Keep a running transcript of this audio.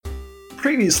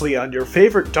Previously on your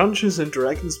favorite Dungeons &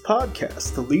 Dragons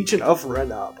podcast, the Legion of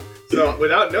Renob. So,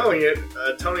 without knowing it,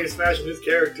 Tony is fashioned his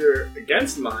character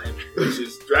against mine, which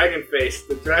is Dragonface,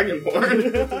 the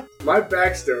Dragonborn. My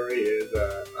backstory is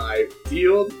I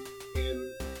dealed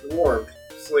in dwarf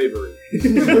slavery.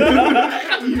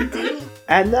 You deal?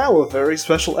 And now a very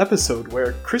special episode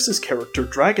where Chris's character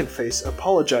Dragonface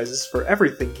apologizes for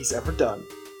everything he's ever done.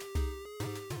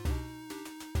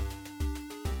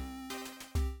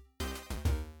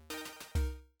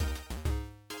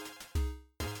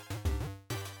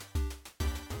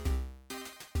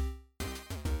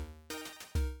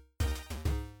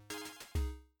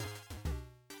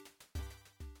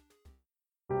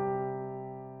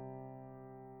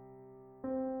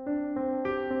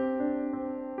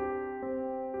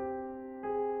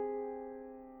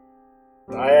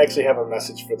 I actually have a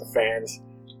message for the fans.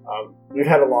 We've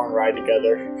had a long ride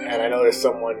together, and I know there's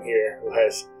someone here who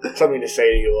has something to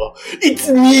say to you all. It's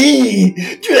me,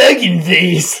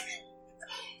 Dragonface!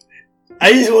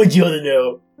 I just want you all to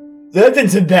know that I've done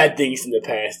some bad things in the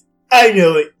past. I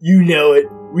know it, you know it,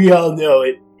 we all know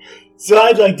it. So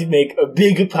I'd like to make a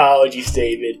big apology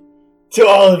statement to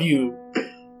all of you,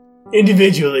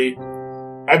 individually.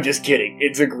 I'm just kidding,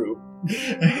 it's a group.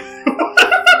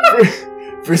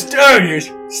 For starters,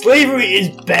 slavery is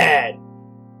bad.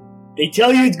 They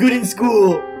tell you it's good in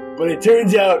school, but it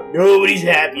turns out nobody's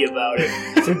happy about it.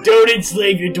 So don't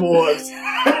enslave your dwarves.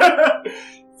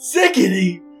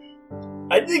 Secondly,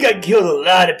 I think I killed a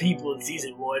lot of people in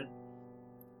Season 1.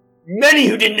 Many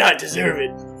who did not deserve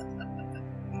it.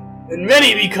 And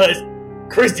many because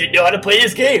Chris didn't know how to play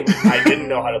this game. I didn't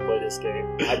know how to play this game.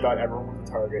 I thought everyone was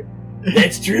a target.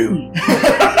 That's true.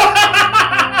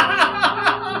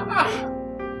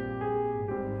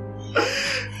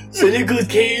 So Nicolas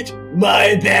Cage,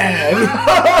 my bad.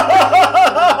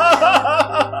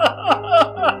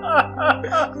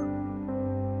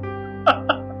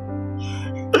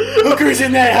 Hookers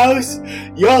in that house,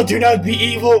 y'all do not be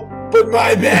evil, but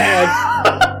my bad.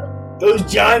 Those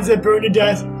Johns that burned to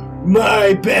death,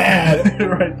 my bad.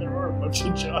 Right, there were a bunch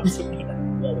of Johns in there.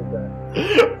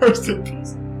 Rest in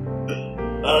peace.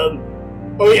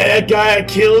 Oh yeah, that guy I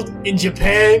killed in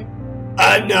Japan,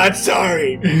 I'm not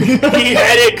sorry. He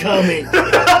had it coming.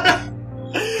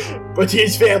 But to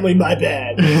his family, my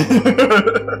bad.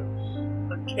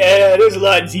 There's a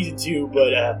lot in Season 2,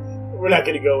 but we're not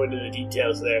going to go into the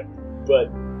details there.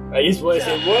 But I just want to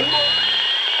say one more.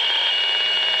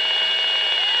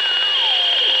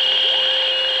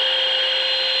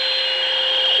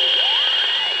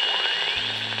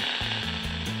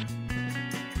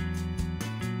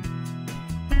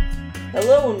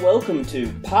 Hello and welcome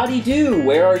to Potty Doo,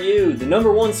 Where Are You? The #1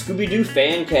 Scooby-Doo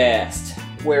fan cast,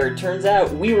 where it turns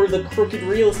out we were the crooked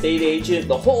real estate agent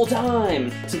the whole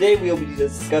time. Today we'll be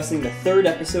discussing the 3rd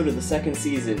episode of the 2nd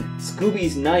season,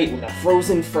 Scooby's Night with a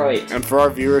Frozen Fright. And for our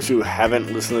viewers who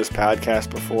haven't listened to this podcast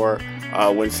before,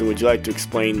 Winston, would you like to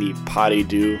explain the Potty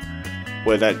Doo,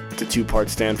 what the 2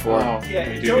 parts stand for? Oh, yeah,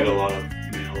 we do get a lot of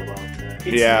mail about that.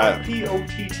 It's not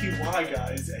P-O-T-T-Y,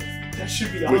 guys. That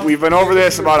should be We've been over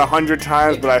this about 100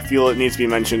 times, but I feel it needs to be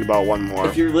mentioned about one more.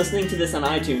 If you're listening to this on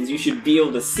iTunes, you should be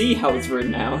able to see how it's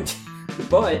written out.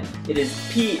 But it is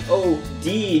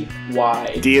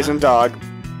P-O-D-Y. D as in dog.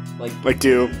 Like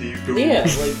do. Yeah,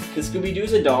 because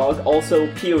Scooby-Doo's a dog. Also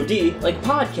P-O-D, like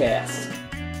podcast.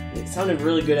 It sounded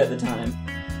really good at the time.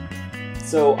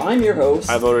 So, I'm your host.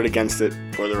 I voted against it,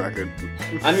 for the record.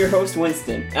 I'm your host,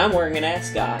 Winston. And I'm wearing an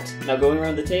ascot. Now, going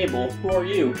around the table, who are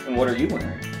you, and what are you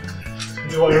wearing?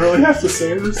 Do I really have to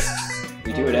say this?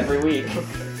 We do it every week.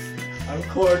 I'm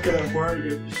Clark and I'm wearing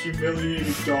a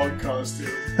humiliating dog costume.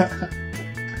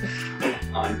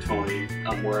 I'm Tony.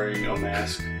 I'm wearing a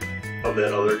mask of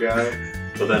that other guy,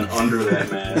 but then under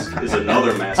that mask is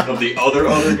another mask of the other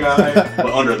guy,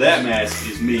 but under that mask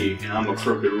is me, and I'm a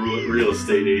crooked real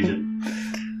estate agent.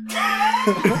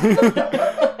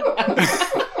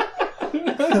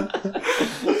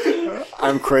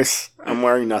 I'm Chris. I'm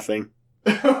wearing nothing.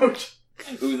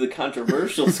 Ooh, the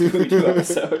controversial Scooby-Doo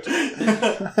episode.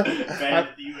 Banned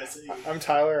in the USA. I'm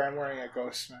Tyler. I'm wearing a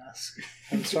ghost mask.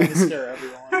 I'm trying to scare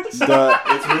everyone. It's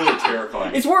really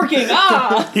terrifying. It's working!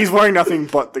 Ah! He's wearing nothing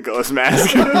but the ghost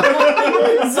mask.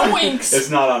 Zoinks! It's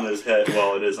not on his head.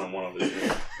 Well, it is on one of his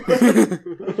heads.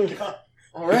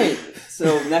 Alright,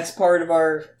 so next part of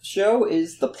our show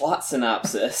is the plot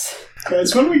synopsis.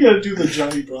 Guys, when are we gonna do the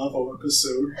Johnny Bravo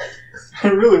episode? I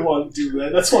really want to do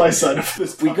that. That's why I signed up for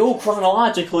this podcast. We go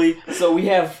chronologically, so we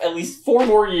have at least 4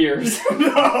 more years.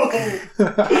 No!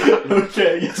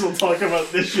 Okay, I guess we'll talk about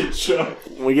this shit show.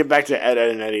 When we get back to Ed,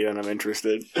 Ed, and Eddie, then I'm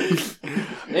interested. They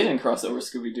didn't cross over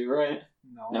Scooby-Doo, right?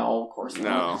 No. No, of course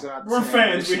not. No. We're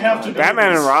fans. We have to.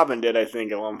 Batman and Robin did, I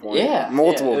think, at one point. Yeah.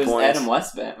 Multiple it was points. Adam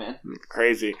West Batman.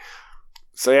 Crazy.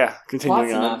 So yeah, Plot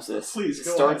continuing on. synopsis. Please,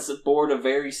 go starts aboard a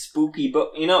very spooky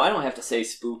boat. You know, I don't have to say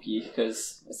spooky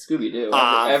because it's Scooby-Doo.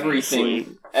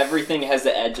 Everything has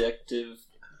the adjective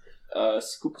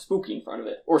spooky in front of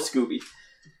it. Or Scooby.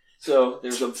 So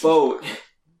there's a boat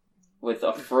with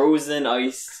a frozen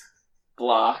ice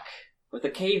block with a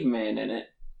caveman in it.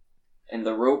 And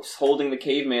the ropes holding the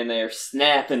caveman there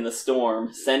snap in the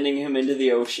storm, sending him into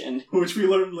the ocean. Which we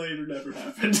learned later never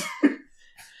happened.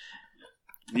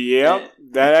 Yep,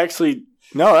 that actually...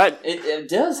 No, that... It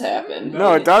does happen.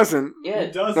 No, it doesn't. Yeah.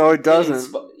 It doesn't. No, it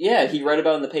doesn't. Yeah, he read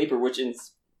about it in the paper, which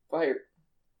inspired...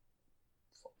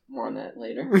 More on that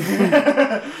later.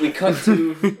 We cut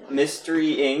to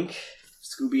Mystery Inc.,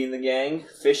 Scooby and the gang,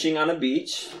 fishing on a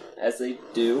beach, as they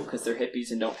do, because they're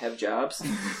hippies and don't have jobs.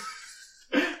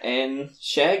 And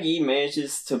Shaggy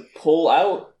manages to pull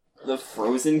out the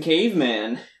frozen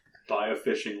caveman. By a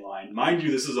fishing line. Mind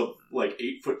you, this is a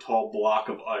 8-foot tall block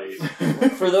of ice.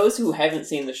 For those who haven't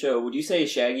seen the show, would you say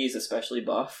Shaggy is especially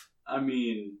buff? I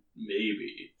mean,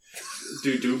 maybe.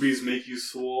 Do doobies make you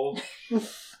swole?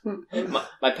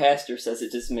 My pastor says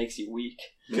it just makes you weak.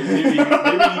 Maybe he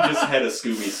just had a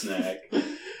Scooby snack. And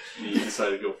he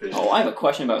decided to go fishing. Oh, I have a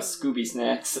question about Scooby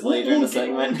snacks later in the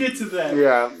segment. We'll get to that.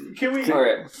 Yeah. Can we? All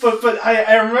right. But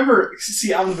I remember.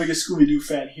 See, I'm the biggest Scooby-Doo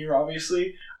fan here,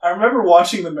 obviously. I remember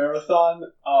watching the marathon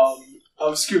of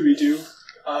Scooby-Doo,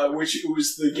 which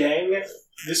was the gang.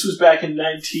 This was back in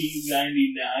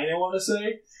 1999, I want to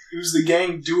say. It was the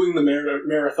gang doing the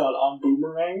marathon on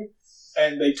Boomerang,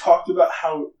 and they talked about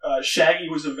how Shaggy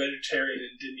was a vegetarian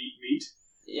and didn't eat meat.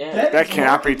 Yeah. That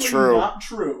cannot be true. Not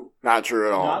true. Not true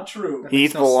at all. Not true. He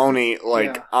eats bologna,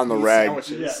 on the reg.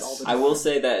 Yes. I will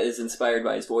say that is inspired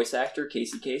by his voice actor,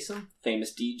 Casey Kasem,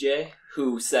 famous DJ,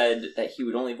 who said that he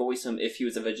would only voice him if he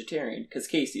was a vegetarian, because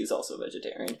Casey is also a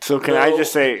vegetarian. So can I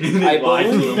just say... I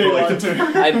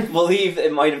believe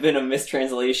it might have been a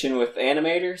mistranslation with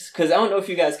animators, because I don't know if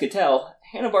you guys could tell,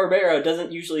 Hanna-Barbera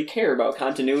doesn't usually care about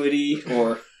continuity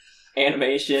or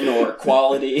animation or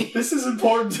quality. This is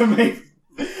important to me.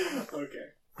 Okay.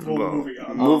 Moving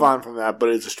on. Move on from that, but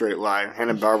it's a straight lie.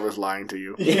 Hanna-Barbera's lying to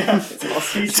you. Yeah.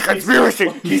 It's a conspiracy!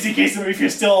 Casey Kasem, if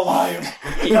you're still alive.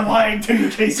 I'm lying to you,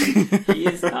 Casey. He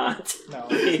is not.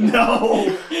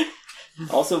 No.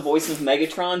 Also voice of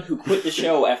Megatron, who quit the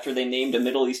show after they named a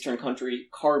Middle Eastern country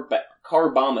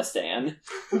Carbomistan.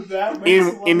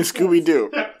 In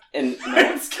Scooby-Doo. And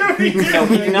no,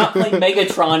 he did not play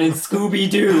Megatron in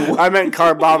Scooby-Doo. I meant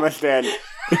Carbomistan.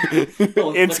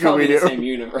 Well, in Scooby-Doo. The Scooby-Doo. same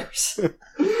universe.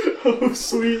 Oh,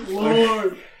 sweet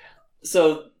Lord.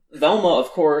 So, Velma, of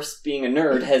course, being a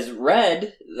nerd, has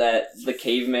read that the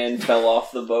caveman fell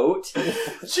off the boat.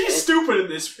 She's stupid in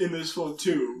this one,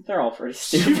 too. They're all pretty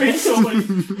She stupid. makes so many...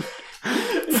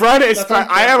 Fred is...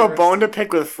 I have a bone to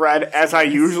pick with Fred, as I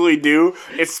usually do,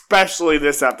 especially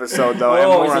this episode, though.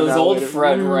 Oh, it's those old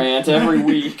Fred rant every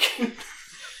week.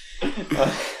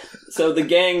 So the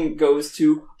gang goes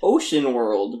to Ocean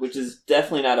World, which is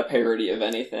definitely not a parody of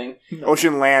anything.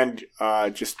 Ocean Land,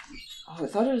 just... Oh, I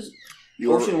thought it was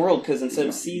Ocean World, because instead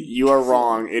of sea... You are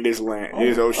wrong. It is land. It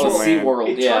is Ocean Land. Sea World.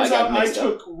 It Yeah, I turns got out mixed I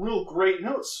up. took real great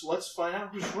notes. Let's find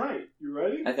out who's right. You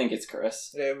ready? I think it's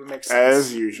Chris. Yeah, it would make sense.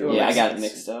 As usual. Yeah, I got it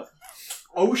mixed up.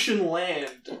 Ocean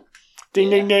Land. Ding,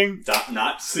 ding, ding.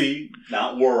 Not sea,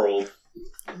 not world.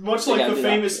 Much They like gotta the do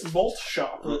famous malt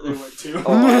shop that they went to.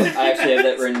 Oh, I actually have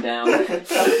that written down.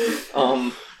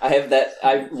 I have that.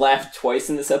 I laughed twice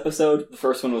in this episode. The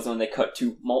first one was when they cut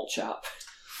to malt shop.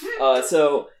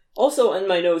 So, also in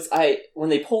my notes, when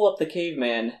they pull up the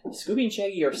caveman, Scooby and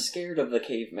Shaggy are scared of the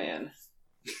caveman.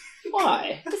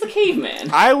 Why? It's a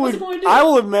caveman. What's it going to do? I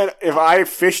will admit, if I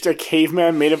fished a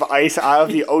caveman made of ice out of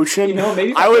the ocean, You know,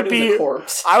 maybe if I thought would it was be a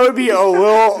corpse. I would be a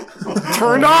little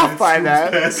turned off by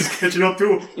that. Fast is catching up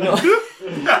to him. You know,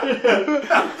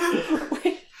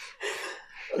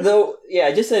 though, yeah,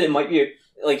 I just said it might be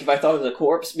if I thought it was a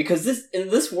corpse, because in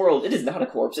this world, it is not a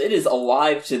corpse. It is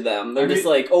alive to them. They're just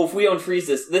like, oh, if we unfreeze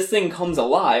this thing comes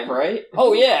alive, right?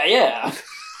 Oh, yeah.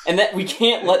 And that we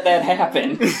can't let that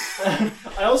happen.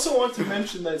 I also want to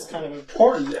mention that it's kind of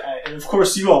important, and of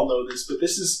course you all know this, but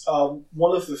this is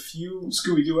one of the few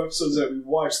Scooby-Doo episodes that we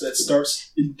watched that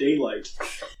starts in daylight.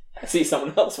 I see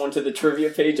someone else went to the trivia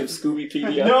page of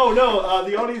Scoobypedia. No,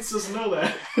 the audience doesn't know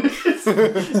that.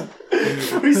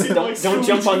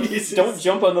 Don't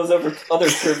jump on those other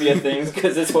trivia things,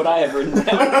 because it's what I have written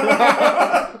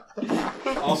down.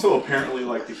 Also, apparently,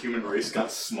 like, the human race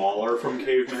got smaller from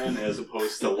cavemen as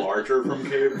opposed to larger from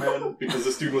cavemen because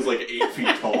this dude was, like, 8 feet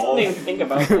I tall. didn't even think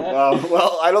about that.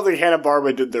 Well, I don't think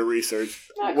Hanna-Barbera did their research.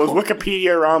 Was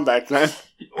Wikipedia around back then?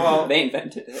 Well, they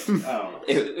invented it. I don't know.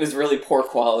 It was really poor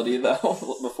quality,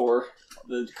 though, before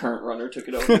the current runner took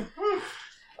it over.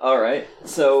 Alright,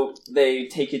 so they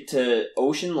take it to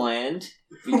Ocean Land.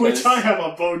 Which I have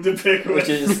a bone to pick with. Which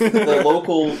is the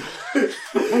local...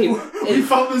 We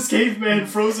found this caveman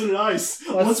frozen in ice.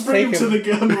 Let's bring him to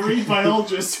the marine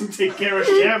biologists who take care of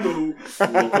Shamu.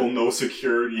 Local no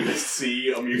security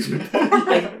sea amusement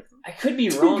park. I could be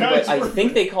wrong, but I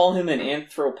think they call him an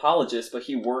anthropologist, but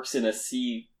he works in a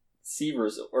sea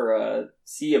resort, or a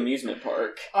sea amusement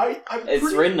park.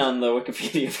 It's written on the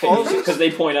Wikipedia page because they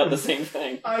point out the same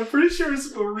thing. I'm pretty sure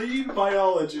it's marine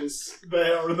biologists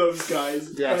that are those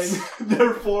guys, yes, and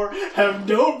therefore have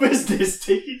no business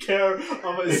taking care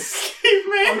of a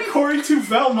caveman. According to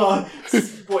Velma,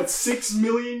 6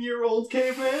 million year old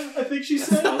caveman? I think she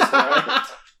said. Sounds right.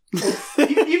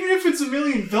 Even if it's a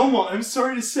million, Velma, I'm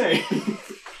sorry to say,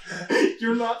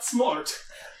 you're not smart.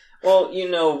 Well,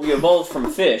 we evolved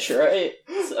from fish, right?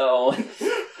 So,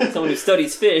 someone who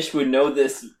studies fish would know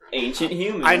this ancient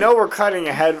human. I know we're cutting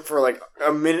ahead for like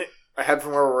a minute ahead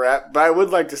from where we're at, but I would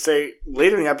like to say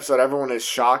later in the episode, everyone is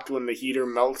shocked when the heater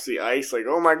melts the ice. Like,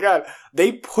 oh my god,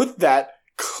 they put that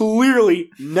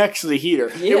clearly next to the heater.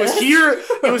 Yes.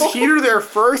 It was heater there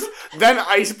first, then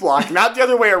ice block, not the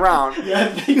other way around. Yeah,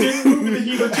 they didn't move the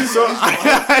heater too. So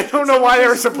I don't know why they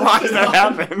were surprised that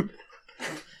happened.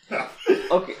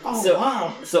 Okay,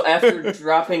 wow. So after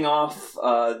dropping off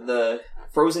the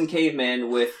frozen caveman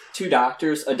with 2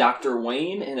 doctors, a Dr.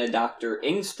 Wayne and a Dr.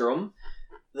 Engstrom,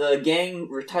 the gang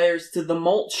retires to the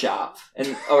malt shop.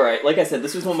 And, alright, like I said,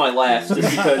 this was one of my laughs just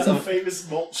because the famous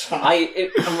malt shop.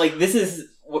 I'm like, this is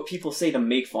what people say to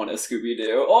make fun of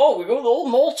Scooby-Doo. Oh, we go to the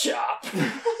old malt shop.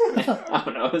 I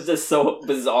don't know, it was just so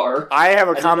bizarre. I have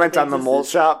a comment on the malt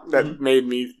shop that made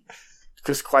me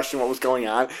just question what was going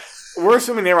on. We're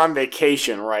assuming they were on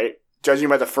vacation, right? Judging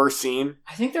by the first scene.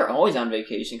 I think they're always on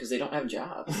vacation because they don't have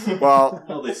jobs. Well,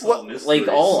 They sell mysteries like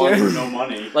all for no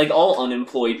money. Like all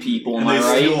unemployed people, And am I they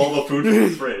right? steal all the food from the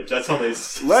fridge. That's how they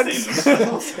sustain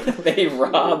themselves. They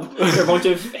rob. They're a bunch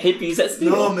of hippies that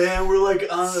steal. No, man, we're like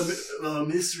on a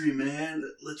mystery, man.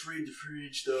 Let's raid the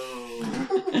fridge,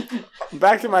 though.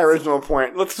 back to my original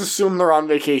point. Let's assume they're on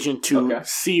vacation to Okay.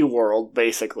 SeaWorld,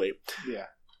 basically. Yeah.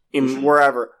 In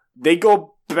wherever. They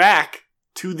go back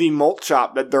to the malt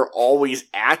shop that they're always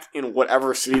at in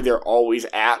whatever city they're always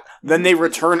at. Then they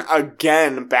return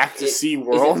again back to Is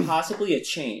SeaWorld. it possibly a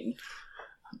chain?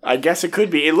 I guess it could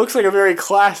be. It looks like a very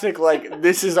classic, like,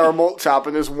 this is our malt shop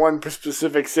in this one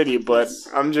specific city, but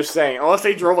I'm just saying, unless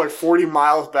they drove like 40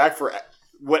 miles back for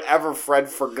whatever Fred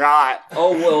forgot.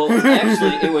 Oh, well,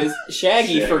 actually, it was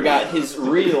Shaggy forgot his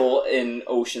reel in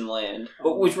Ocean Land.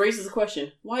 But which raises the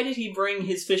question, why did he bring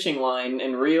his fishing line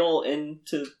and reel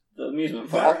into the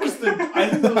amusement park? I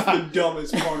think that was the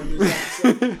dumbest part of this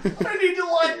episode. I need to,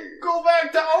 go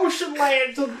back to Ocean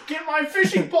Land to get my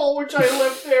fishing pole, which I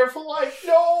left there for,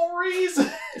 no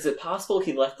reason. Is it possible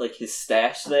he left, his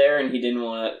stash there and he didn't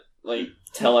want to,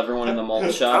 tell everyone in the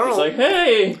malt shop? He's like,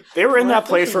 hey! They were in that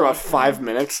place for about 5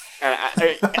 minutes, and I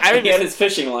didn't He had his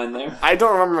fishing line there. I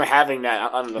don't remember having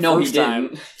that on the first time. No, he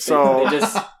didn't. So They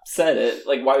just said it.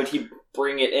 Why would he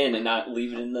bring it in and not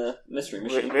leave it in the mystery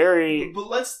machine? very. But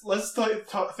let's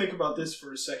think about this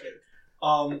for a second.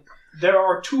 There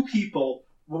are 2 people.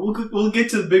 We'll get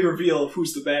to the big reveal of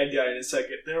who's the bad guy in a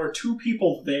second. There are 2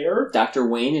 people there. Dr.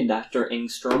 Wayne and Dr.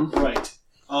 Engstrom. Right.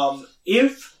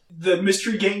 If the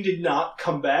mystery gang did not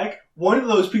come back, one of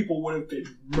those people would have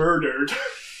been murdered.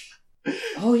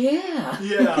 Oh, yeah.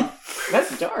 Yeah.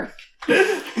 That's dark.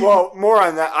 Well, more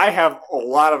on that. I have a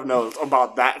lot of notes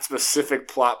about that specific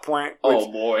plot point.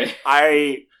 Oh, boy.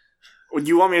 Would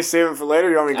you want me to save it for later, or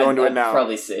do you want me to go into it now? I'd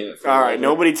probably save it for All right, later.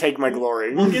 nobody take my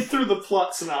glory. We'll get through the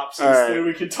plot synopsis, All right. then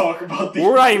we can talk about the...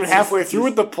 We're not even halfway through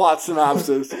with the plot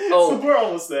synopsis. So we're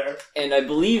almost there. And I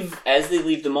believe as they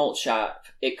leave the malt shop,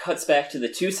 it cuts back to the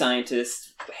 2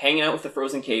 scientists hanging out with the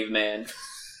frozen caveman.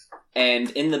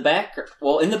 And in the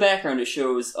background it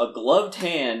shows a gloved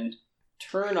hand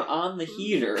turn on the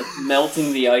heater,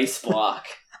 melting the ice block.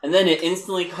 And then it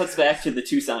instantly cuts back to the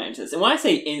 2 scientists. And when I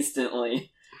say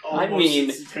instantly, I mean,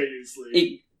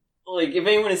 instantaneously. if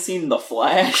anyone has seen The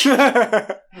Flash,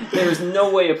 there's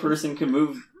no way a person could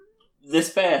move this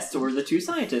fast to where the 2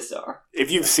 scientists are. If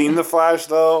you've seen The Flash,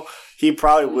 though, he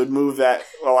probably would move that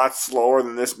a lot slower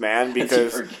than this man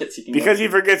because he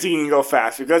forgets he can go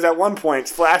fast. Because at one point,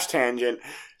 Flash Tangent,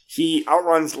 he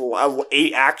outruns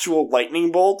a actual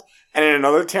lightning bolt, and in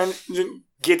another tangent,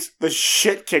 gets the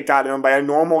shit kicked out of him by a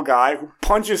normal guy who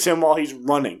punches him while he's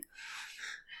running.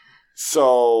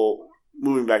 So,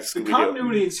 moving back to Scooby-Doo. The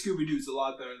continuity in Scooby-Doo is a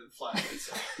lot better than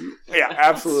Flash. Yeah,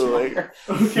 absolutely.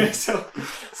 Okay, so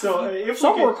if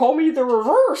Someone call me the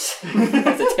reverse.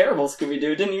 That's a terrible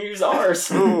Scooby-Doo. Didn't even use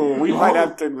ours. Ooh, we might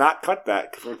have to not cut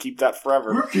that, because we'll keep that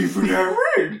forever. We're keeping that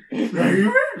ring.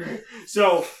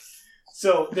 So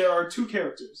there are two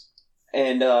characters.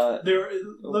 And,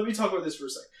 let me talk about this for a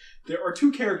second. There are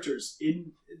two characters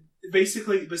in,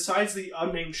 basically, besides the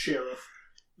unnamed sheriff,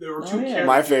 there are two characters.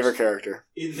 My favorite character.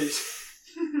 In this.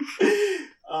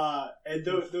 And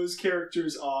those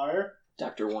characters are...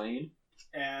 Dr. Wayne.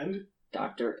 And...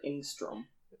 Dr. Ingstrom.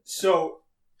 So,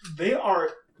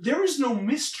 there is no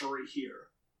mystery here.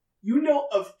 You know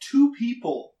of two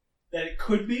people that it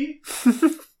could be,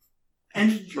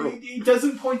 and it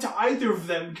doesn't point to either of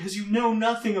them because you know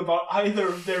nothing about either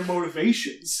of their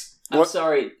motivations. I'm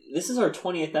sorry, this is our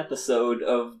 20th episode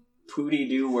of Pooty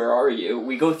Doo, Where Are You?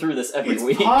 We go through this every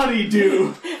week. It's Potty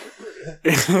Doo.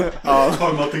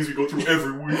 Talking about things we go through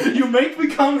every week. You make me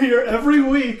come here every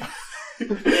week.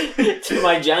 To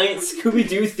my giant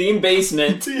Scooby-Doo themed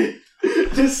basement.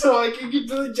 Just so I can get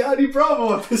to the Johnny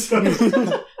Bravo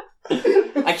episode.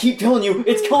 I keep telling you,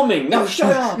 it's coming! Now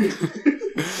shut up!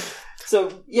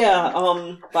 So, yeah,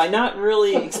 by not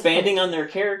really expanding on their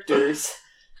characters...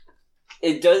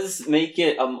 It does make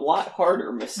it a lot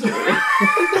harder mystery.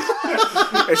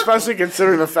 Especially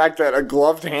considering the fact that a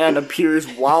gloved hand appears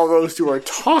while those two are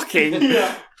talking.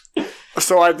 Yeah.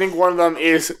 So I think one of them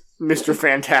is Mr.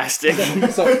 Fantastic.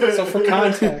 So for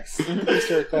context,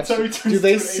 Mr. Question, do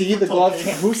they see the gloved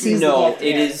hand? Who sees the gloved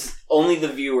hand? No, it is only the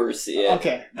viewers see it.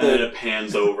 Okay. And then it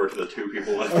pans over to the two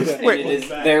people. Okay. And it is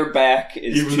their back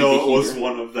is even to though the it was heater.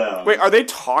 one of them. Wait, are they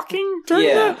talking during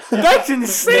Yeah. that? That's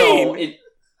insane! No,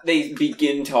 they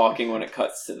begin talking when it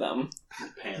cuts to them.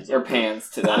 Pans Or over. pans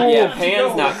to them. Oh, Yeah,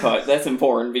 pans, no. not cut. That's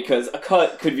important because a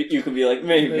cut you could be like,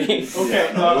 maybe. Okay.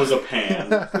 Yeah, no, it was a pan.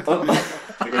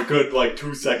 Like a good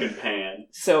 2-second pan.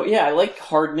 So, yeah, I like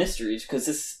hard mysteries because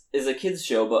this is a kid's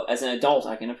show, but as an adult,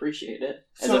 I can appreciate it.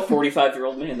 As a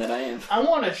 45-year-old man that I am. I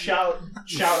want to shout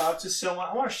out to someone.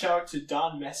 I want to shout out to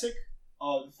Don Messick,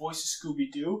 the voice of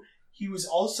Scooby-Doo. He was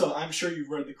also, I'm sure you've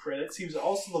read the credits, he was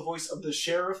also the voice of the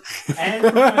sheriff and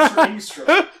Professor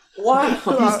Ingstrom. Wow.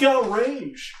 He's got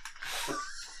range.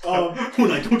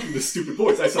 When I don't do this stupid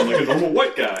voice, I sound like a normal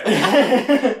white guy.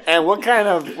 And what kind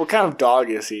of dog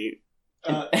is he?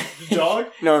 The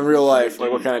dog? No, in real life,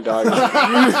 what kind of dog is he?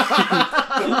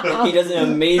 He does an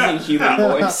amazing human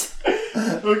voice.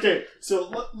 Okay,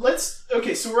 so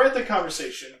so we're at the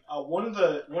conversation. One of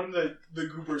the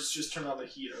goobers just turned on the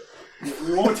heater.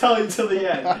 We won't tell you until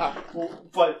the end.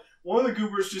 But one of the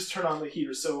goobers just turned on the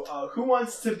heater. So who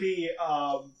wants to be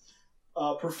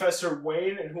Professor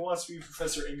Wayne and who wants to be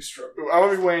Professor Ingstrom? I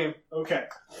want to be Wayne. Okay.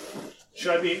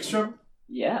 Should I be Ingstrom?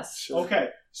 Yes. Okay.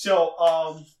 So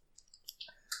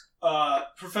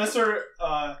Professor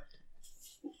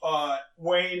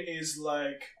Wayne is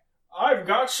like, I've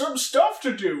got some stuff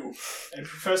to do. And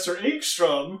Professor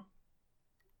Ingstrom...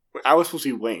 I was supposed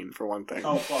to be Wayne, for one thing.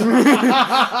 Oh, fuck.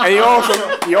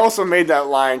 And he also made that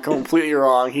line completely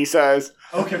wrong. He says...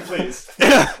 Okay, please.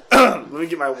 Let me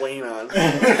get my Wayne on.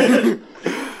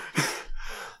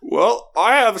 Well,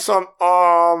 I have some,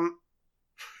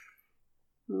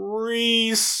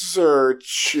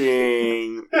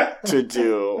 researching to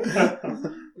do.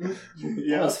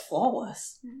 That was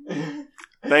flawless.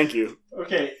 Thank you.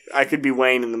 Okay. I could be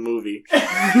Wayne in the movie.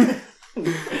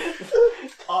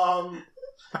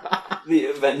 The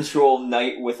eventual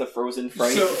knight with a frozen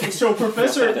fright. So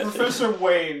Professor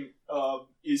Wayne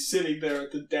is sitting there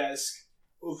at the desk.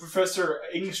 Well, Professor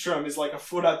Ingstrom is like a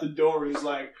foot out the door. He's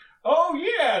like, oh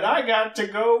yeah, and I got to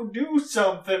go do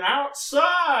something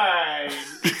outside.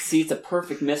 See, it's a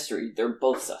perfect mystery. They're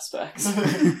both suspects.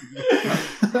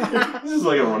 This is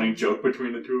like a running joke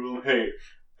between the two of them. Hey,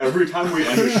 every time we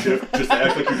end a shift, just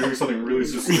act like you're doing something really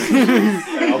suspicious.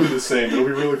 And I'll do the same. It'll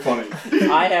be really funny.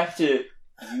 I have to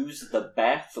use the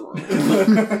bathroom.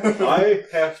 I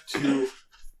have to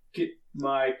get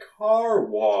my car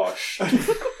washed. So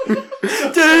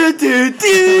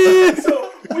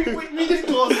we did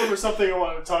gloss over something I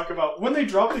wanted to talk about. When they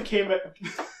dropped the caveman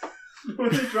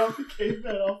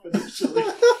off initially,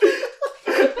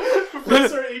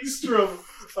 Professor Ingstrom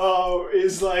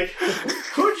is like,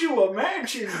 could you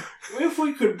imagine if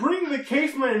we could bring the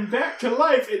caveman back to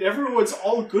life? And everyone's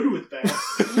all good with that.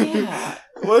 Yeah.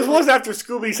 Well, this was after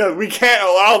Scooby said, we can't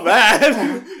allow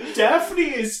that. Daphne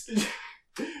is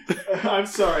I'm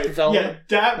sorry. Velma? Yeah,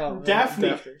 Oh, Daphne.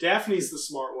 Daphne. Daphne's the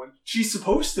smart one. She's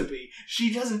supposed to be.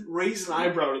 She doesn't raise an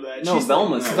eyebrow to that. No, She's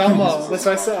Velma's like, Velma. That's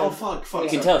what I said. Oh, fuck. You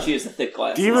can tell she has the thick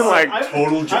glasses. Do you even like?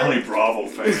 Total Johnny Bravo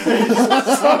fan.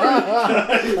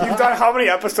 You've done how many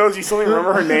episodes? You still don't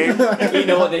remember her name? You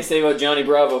know what they say about Johnny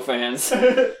Bravo fans.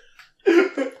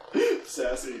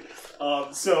 Sassy.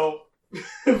 So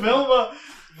Velma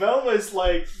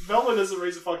doesn't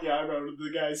raise a fucking eyebrow to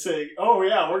the guy saying, "Oh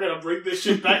yeah, we're gonna bring this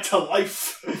shit back to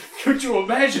life." Could you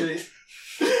imagine it?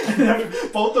 And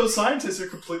both those scientists are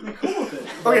completely cool with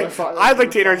it. Okay, I'd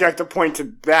like to interject a point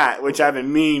to that, which I've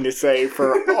been meaning to say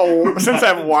since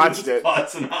I've watched it.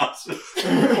 Spots and options.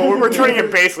 Well, we're turning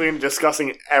it basically into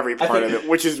discussing every part of it,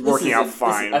 which is working out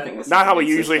fine. I think this Not is how a we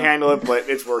good usually system. handle it, but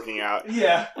it's working out.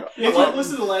 Yeah. If you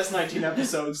listen to the last 19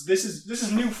 episodes, this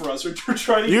is new for us. We're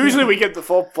trying to Usually we get the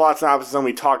full plot synopsis and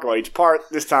we talk about each part.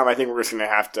 This time I think we're just going to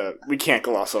have to... We can't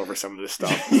gloss over some of this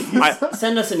stuff.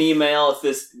 Send us an email if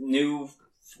this new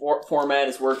format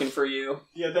is working for you.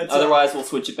 Yeah, that's Otherwise, we'll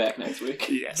switch it back next week.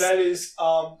 Yes. that is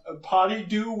Potty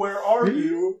Do Where Are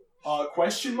You? ?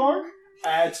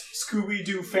 At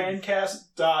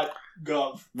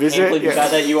ScoobyDooFancast.gov. Can't believe you got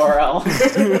that URL.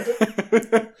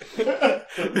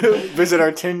 Visit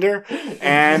our Tinder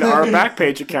and our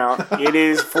Backpage account. It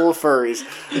is full of furries.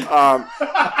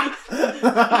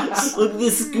 Look at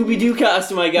this Scooby-Doo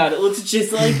costume I got. It looks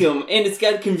just like him. And it's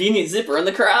got a convenient zipper on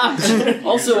the crotch.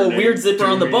 Also a weird zipper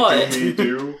on the butt.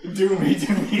 Do.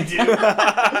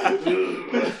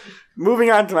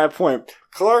 Moving on to my point.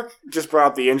 Clark just brought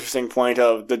up the interesting point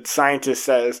of the scientist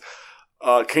says,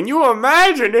 can you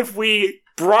imagine if we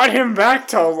brought him back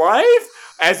to life?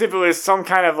 As if it was some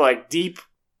kind of like deep,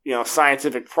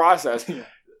 scientific process.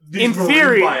 In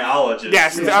theory, biologists.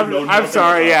 yes, who know I'm nothing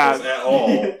sorry, about yeah. this at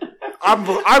all.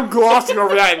 I'm glossing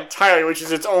over that entirely, which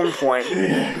is its own point.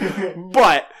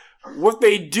 But what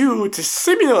they do to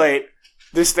simulate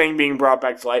this thing being brought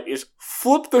back to life is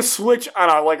flip the switch on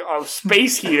a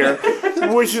space heater,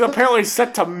 which is apparently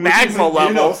set to magma In a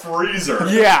level. freezer.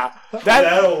 Yeah,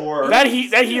 That'll work. that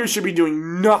heater should be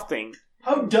doing nothing.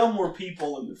 How dumb were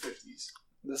people in the 50s?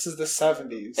 This is the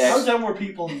 70s. How dumb were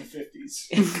people in the 50s?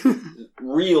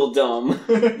 Real dumb.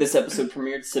 This episode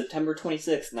premiered September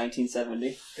 26th,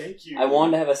 1970. Thank you. I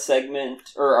wanted to have a segment,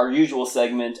 or our usual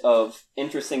segment, of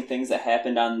interesting things that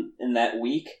happened in that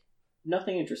week.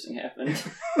 Nothing interesting happened.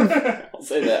 I'll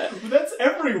say that. But that's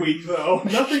every week, though.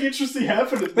 Nothing interesting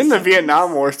happened. Then the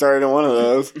Vietnam War started in one of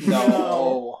those.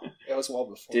 No. It was well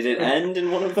before. Did it end in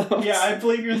one of those? Yeah, I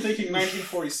believe you're thinking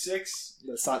 1946.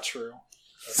 That's not true.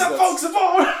 Some folks have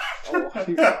on!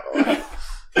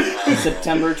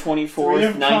 September 24th, We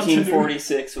have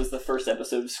 1946 was the first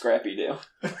episode of Scrappy Doo.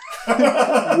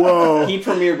 Whoa. He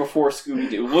premiered before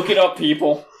Scooby-Doo. Look it up,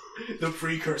 people. The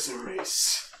precursor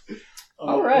race.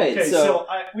 All right, okay, so-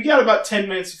 we got about 10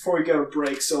 minutes before we go to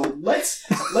break, so let's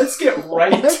get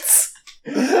right.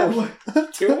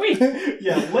 Do we?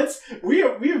 Yeah, we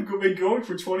have been going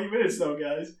for 20 minutes now,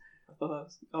 guys.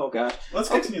 Oh, gosh. Let's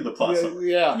continue the plot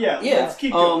summary. Yeah. Yeah, Yeah. let's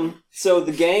keep going. So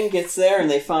the gang gets there and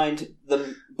they find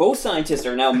both scientists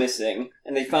are now missing,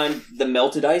 and they find the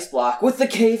melted ice block with the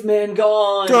caveman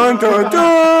gone. Dun dun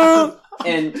dun!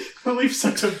 And I leave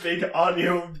such a big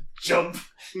audio jump.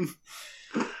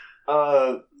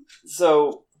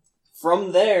 so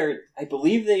from there, I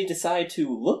believe they decide to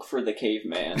look for the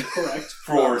caveman. Correct.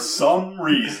 For some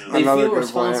reason. They Another feel good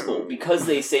responsible point. because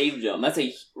they saved him. That's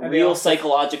a And they real also-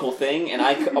 psychological thing, and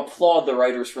I applaud the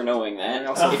writers for knowing that. And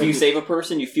also If you save a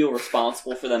person, you feel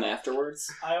responsible for them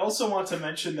afterwards. I also want to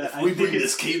mention that If we bring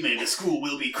this caveman to school,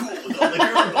 we'll be cool with all the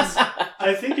girls.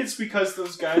 I think it's because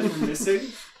those guys were missing.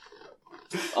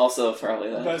 Also, probably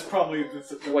that. That's probably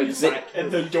the Wait, reason. they- And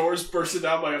the doors bursted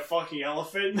down by a fucking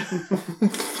elephant.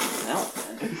 No,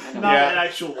 I know. Not Yeah. an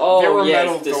actual. Oh, There were yeah,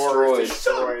 metal it's destroyed. doors. It's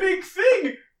not a big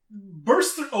thing.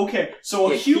 Burst through. Okay, so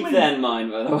Yeah, a human, keep that in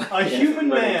mind, by the way. a Yeah, human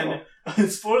very man.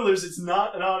 Spoilers: it's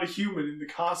not a human in the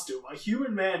costume. A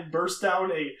human man burst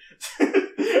down a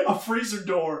a freezer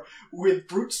door with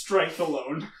brute strength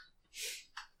alone.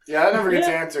 Yeah, that never gets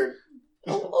Yeah. answered.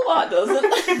 cool. A lot, doesn't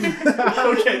it?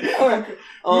 Okay. Alright.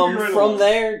 Moving right From along.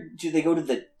 there, do they go to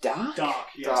the dock? Doc.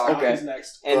 Yes, Doc. Doc Okay. is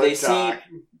next. And Good they see doc.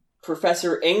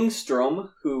 Professor Engstrom,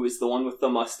 who is the one with the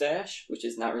mustache, which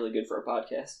is not really good for a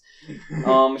podcast.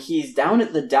 He's down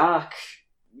at the dock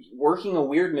working a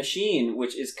weird machine,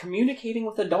 which is communicating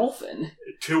with a dolphin.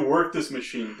 To work this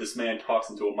machine, this man talks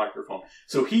into a microphone.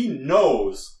 So he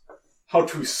knows how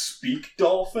to speak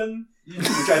dolphin,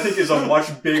 which I think is a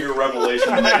much bigger revelation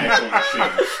than the actual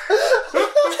machine.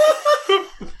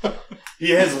 He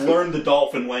has learned the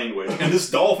dolphin language. And this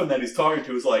dolphin that he's talking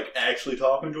to is, like, actually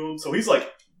talking to him. So he's, like,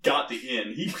 got the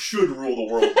in. He should rule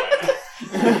the world by now.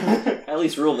 At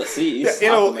least rule the seas.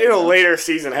 In a later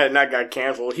season, had it not got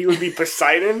canceled, he would be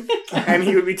Poseidon, and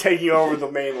he would be taking over the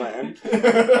mainland.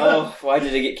 Oh, why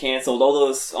did it get canceled? All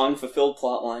those unfulfilled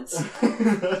plot lines.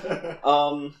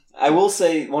 I will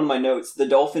say, one of my notes, the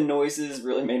dolphin noises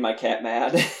really made my cat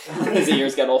mad. His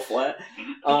ears got all flat.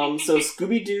 So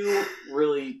Scooby-Doo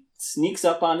really sneaks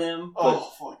up on him, but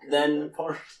then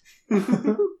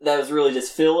that was really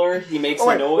just filler. He makes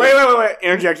a noise. Wait.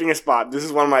 Interjecting a spot. This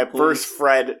is one of my first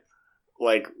Fred,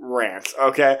 rants,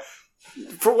 okay?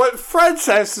 For what Fred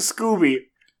says to Scooby,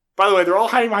 by the way, they're all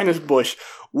hiding behind this bush.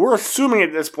 We're assuming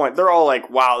at this point, they're all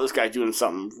like, wow, this guy's doing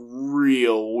something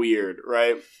real weird,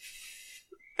 right?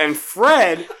 And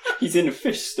Fred... He's into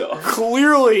fish stuff.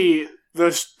 Clearly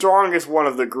the strongest one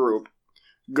of the group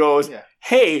goes,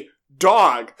 hey...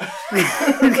 dog,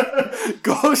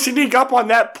 go sneak up on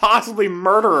that possibly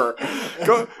murderer.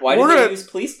 Why did they use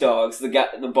police dogs?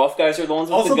 The buff guys are the ones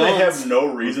with also, the guns. they have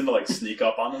no reason to sneak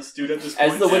up on this dude at this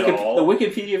point. As the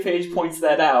Wikipedia page points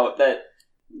that out, that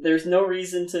there's no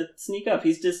reason to sneak up.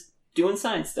 He's just doing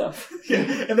science stuff. Yeah,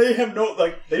 and they have no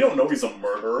they don't know he's a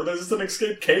murderer. There's just an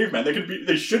escaped caveman.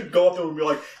 They should go up to him and be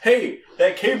like, "Hey,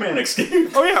 that caveman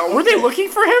escaped." Oh yeah, were they looking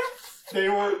for him? They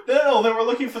were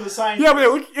looking for the scientist. Yeah,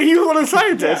 but he was one of the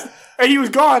scientists, and he was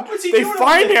gone. They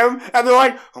find him, and they're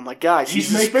like, "Oh my god, he's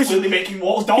suspicious." Making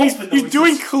dolphin noises. He's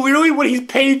doing clearly what he's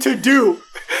paid to do.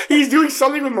 He's doing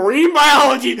something with marine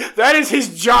biology. That is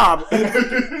his job.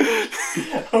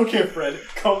 Okay, Fred,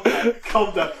 calm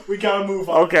down. We gotta move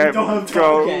on. Okay, we don't have time.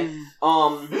 go.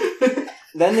 Okay.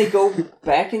 Then they go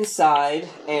back inside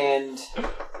and.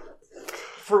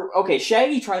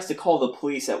 Shaggy tries to call the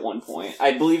police at one point.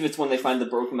 I believe it's when they find the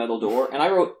broken metal door. And I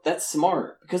wrote, that's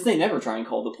smart, because they never try and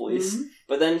call the police. Mm-hmm.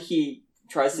 But then he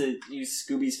tries to use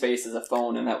Scooby's face as a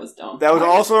phone, and that was dumb. That was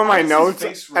also in my notes,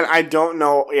 and I don't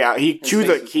know. Yeah, he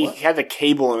had the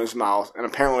cable in his mouth, and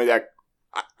apparently that...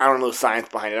 I don't know the science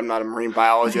behind it. I'm not a marine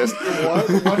biologist.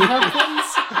 What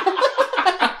happens?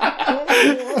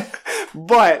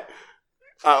 But,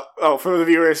 for the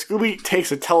viewers, Scooby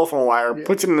takes a telephone wire,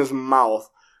 puts it in his mouth,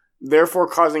 therefore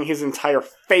causing his entire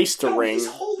face to ring. He's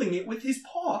holding it with his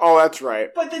paw. Oh, that's right.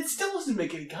 But that still doesn't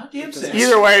make any goddamn sense.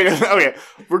 Either way, okay.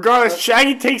 Regardless,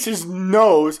 Shaggy takes his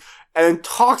nose and then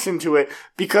talks into it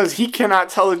because he cannot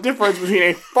tell the difference between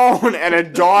a phone and a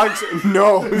dog's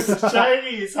nose.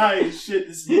 Shaggy is high as shit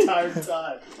this entire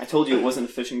time. I told you it wasn't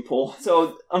a fishing pole.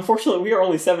 So, unfortunately, we are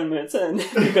only 7 minutes in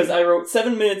because I wrote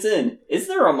 7 minutes in. Is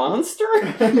there a monster?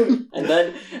 and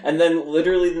then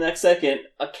literally the next second,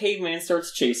 a caveman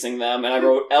starts chasing them, and I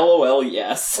wrote, LOL,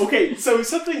 yes. Okay, so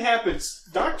something happens.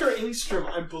 Dr.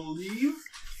 Engstrom, I believe,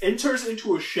 enters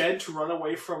into a shed to run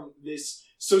away from this.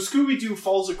 So Scooby-Doo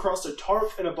falls across a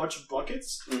tarp and a bunch of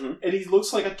buckets, and he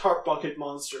looks like a tarp bucket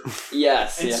monster.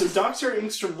 Yes. And so Dr.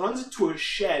 Engstrom runs into a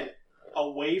shed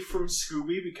away from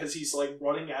Scooby because he's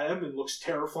running at him and looks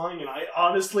terrifying, and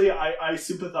I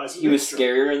sympathize with him. He was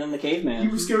scarier than the caveman.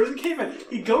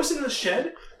 He goes into the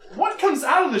shed. What comes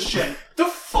out of the shed? The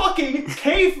fucking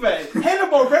caveman!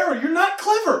 Hanna-Barbera, you're not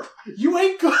clever! You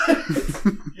ain't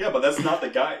good! Yeah, but that's not the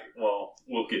guy. Well,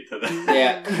 we'll get to that.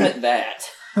 Yeah, cut that.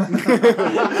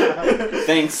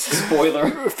 Thanks,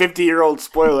 spoiler. 50-year-old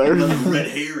spoiler. Another red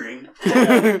herring.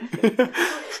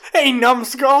 Hey,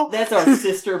 numbskull. That's our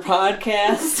sister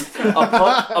podcast.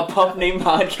 A pup named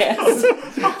podcast.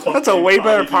 That's a way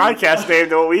better podcast name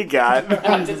than what we got.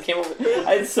 I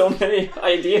had so many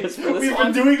ideas for this. We've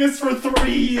been doing this for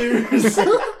 3 years.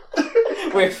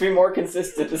 We have to be more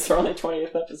consistent. This is our only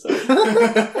 20th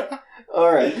episode.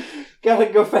 Alright. Gotta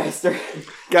go faster.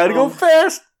 Gotta go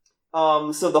fast.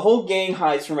 So the whole gang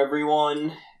hides from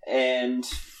everyone, and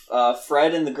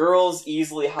Fred and the girls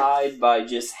easily hide by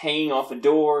just hanging off a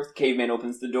door. The caveman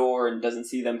opens the door and doesn't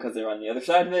see them because they're on the other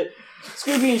side of it.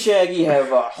 Scooby and Shaggy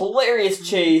have a hilarious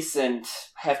chase and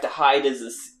have to hide as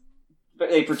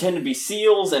they pretend to be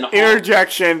seals and...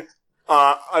 Interjection.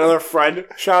 Another Fred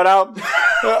shout out.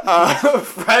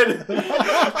 Fred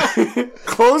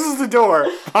closes the door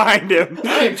behind him.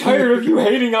 I am tired of you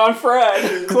hating on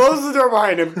Fred. Closes the door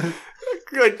behind him.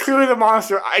 Clearly the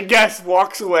monster, I guess,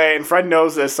 walks away, and Fred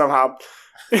knows this somehow.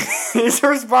 His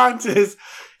response is,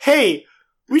 hey,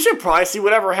 we should probably see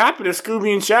whatever happened to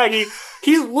Scooby and Shaggy.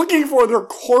 He's looking for their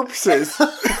corpses.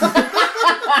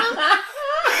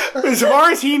 As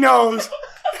far as he knows,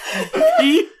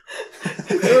 they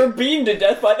were beaten to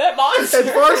death by that monster. As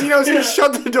far as he knows, he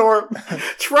shut the door,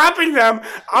 trapping them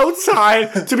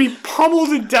outside to be pummeled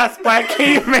to death by a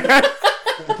caveman.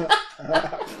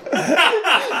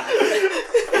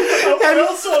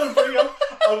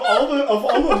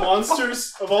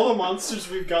 Of all the monsters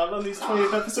we've gotten on these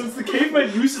 28 episodes, the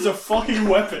caveman uses a fucking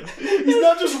weapon. He's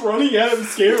not just running at him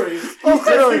scary. Oh,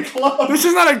 clearly. This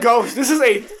is not a ghost. This is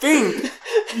a thing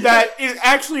that is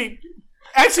actually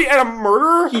at a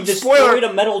murderer. He destroyed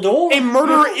a metal door. A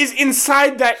murderer is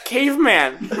inside that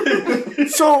caveman.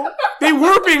 So they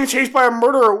were being chased by a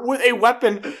murderer with a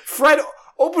weapon. Fred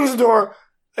opens the door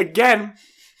again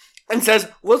and says,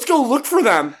 "Let's go look for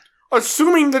them."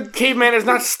 Assuming the caveman is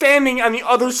not standing on the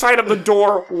other side of the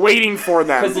door waiting for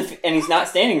them. And he's not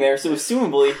standing there, so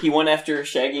assumably he went after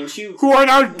Shaggy and Shoot. Who are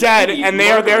now dead, and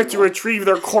they are there to retrieve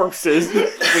their corpses.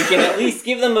 We can at least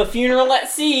give them a funeral at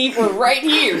sea. We're right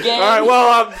here, gang. Alright,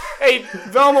 well, hey,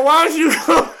 Velma, why don't you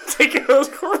go take care of those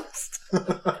corpses?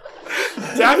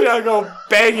 Daphne ought to go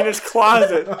bang in his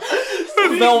closet.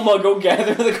 Velma, go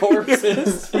gather the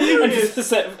corpses. And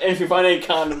if you find any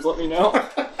condoms, let me know.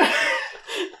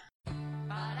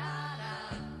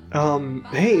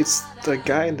 Hey, it's the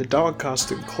guy in the dog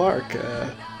costume, Clark.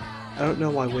 I don't know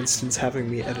why Winston's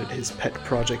having me edit his pet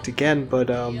project again, but,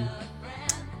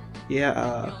 we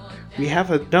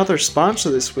have another sponsor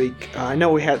this week. I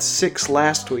know we had 6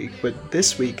 last week, but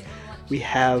this week we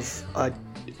have a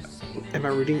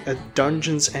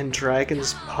Dungeons and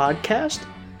Dragons podcast?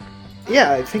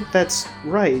 Yeah, I think that's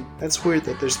right. That's weird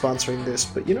that they're sponsoring this,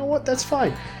 but you know what? That's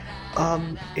fine.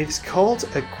 It's called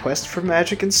A Quest for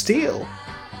Magic and Steel.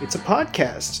 It's a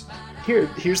podcast.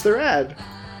 Here's their ad.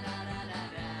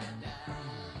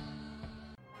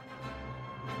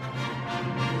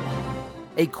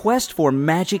 A Quest for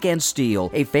Magic and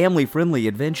Steel, a family-friendly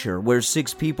adventure where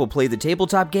 6 people play the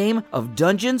tabletop game of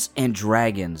Dungeons and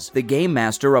Dragons. The game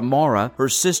master, Amara, her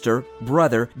sister,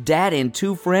 brother, dad, and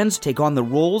 2 friends take on the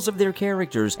roles of their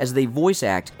characters as they voice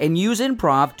act and use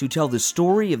improv to tell the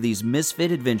story of these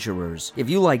misfit adventurers. If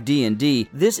you like D&D,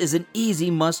 this is an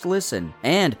easy must-listen.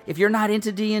 And if you're not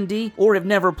into D&D or have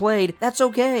never played, that's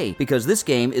okay, because this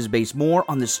game is based more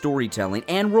on the storytelling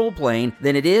and role-playing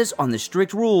than it is on the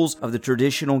strict rules of the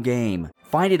traditional game.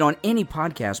 Find it on any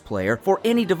podcast player for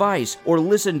any device or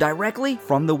listen directly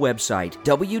from the website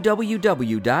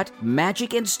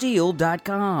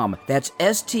www.magicandsteel.com. That's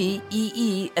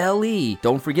STEELE.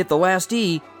 Don't forget the last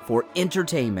E for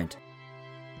entertainment.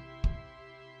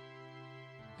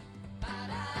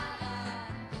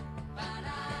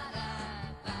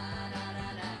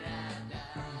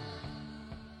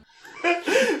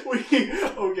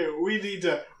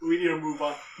 We need to move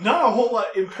on. Not a whole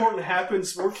lot important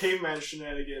happens. More caveman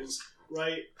shenanigans,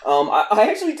 right? I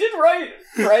actually did write.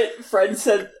 Right, Fred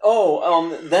said,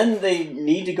 then they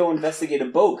need to go investigate a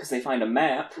boat because they find a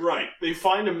map. Right, they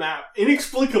find a map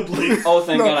inexplicably. Oh,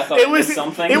 thank God! I thought it was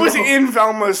something. It was in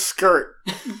Velma's skirt,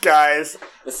 guys.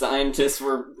 The scientists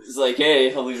were like,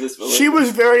 "Hey, I'll leave this village." She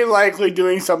was very likely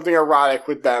doing something erotic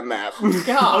with that map.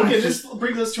 God. Okay, this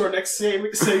brings us to our next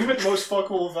segment, most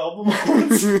fuckable Velma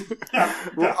moments.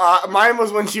 Mine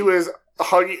was when she was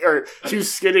hugging, or she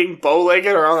was skidding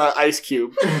bow-legged around that ice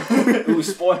cube. Ooh,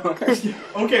 spoilers.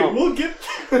 Okay, we'll get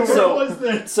where was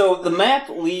that? So the map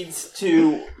leads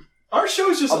to... Our show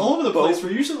is just all over the place.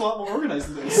 We're usually a lot more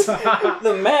organized than this.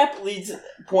 The map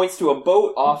points to a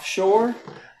boat offshore,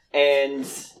 and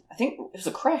I think it was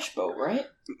a crash boat, right?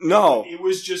 No. It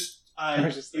was just...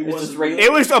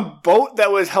 It was a boat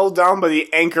that was held down by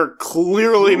the anchor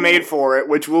clearly made for it,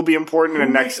 which will be important in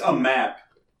the next... a map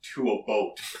to a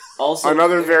boat? Also,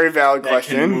 another very valid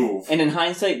question. Can move. And in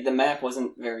hindsight, the map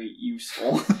wasn't very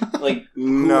useful. Who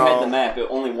had the map?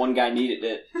 Only one guy needed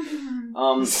it.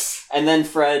 And then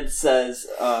Fred says,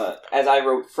 as I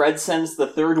wrote, Fred sends the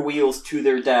third wheels to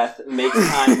their death, makes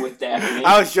time with Daphne.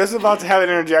 I was just about to have an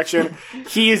interjection.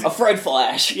 He's a Fred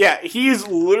flash. Yeah, he's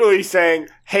literally saying,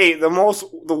 hey,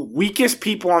 the weakest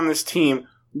people on this team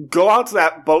go out to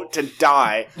that boat to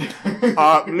die.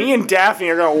 Me and Daphne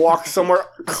are going to walk somewhere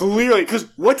clearly. Because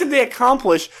what did they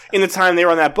accomplish in the time they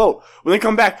were on that boat? When they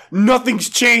come back, nothing's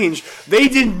changed. They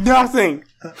did nothing.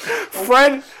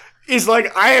 Fred is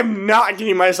like, I am not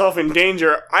getting myself in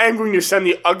danger. I am going to send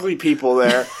the ugly people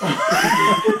there.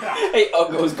 Hey,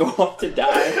 uggos go off to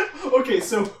die. Okay,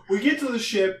 so we get to the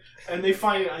ship, and they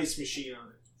find an ice machine on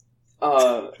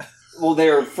it. Well,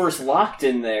 they're first locked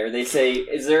in there. They say,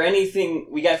 is there anything...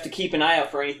 We have to keep an eye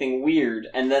out for anything weird.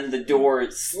 And then the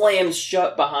door slams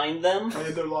shut behind them.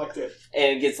 And they're locked in.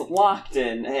 And it gets locked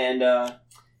in. And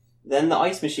Then the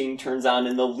ice machine turns on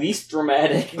in the least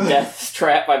dramatic death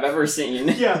trap I've ever seen.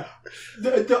 Yeah,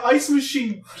 the ice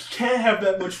machine can't have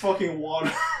that much fucking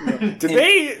water.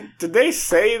 Did they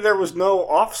say there was no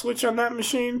off switch on that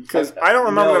machine? Because I don't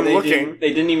remember them looking. They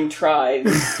didn't even try.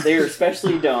 They were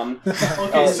especially dumb.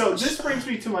 Okay, so this brings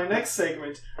me to my next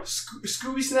segment.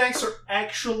 Scooby Snacks are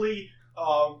actually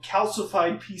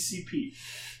calcified PCP.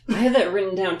 I had that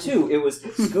written down too. It was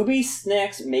Scooby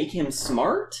Snacks make him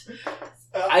smart?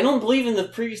 I don't believe in the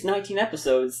previous 19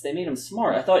 episodes they made him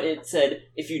smart. I thought it said,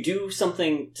 if you do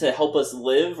something to help us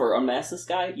live or unmask this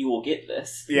guy, you will get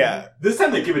this. Yeah. This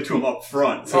time they give it to him up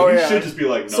front, so he should just be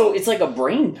like, no. So it's like a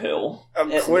brain pill.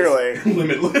 Clearly.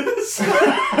 Limitless.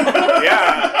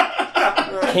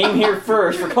 Yeah. Came here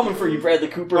first. We're coming for you, Bradley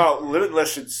Cooper. Well,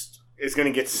 Limitless is going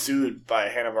to get sued by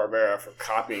Hanna-Barbera for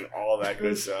copying all that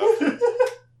good stuff.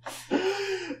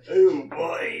 Oh,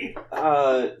 boy.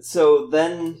 So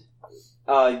then...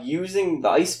 using the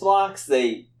ice blocks,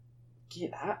 they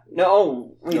get out.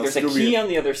 There's a key on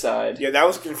the other side. Yeah, that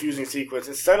was a confusing sequence.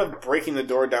 Instead of breaking the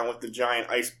door down with the giant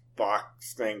ice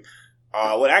box thing,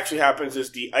 what actually happens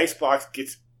is the ice box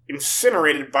gets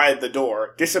incinerated by the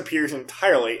door, disappears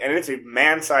entirely, and it's a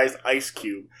man-sized ice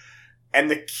cube. And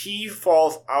the key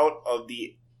falls out of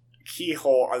the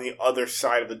keyhole on the other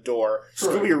side of the door.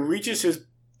 Scooby reaches his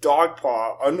dog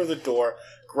paw under the door,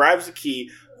 grabs the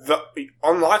key,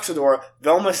 unlocks the door.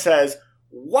 Velma says,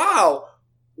 "Wow,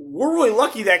 we're really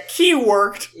lucky that key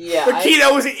worked." Yeah, the key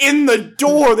that was in the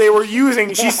door they were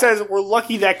using. She says, "We're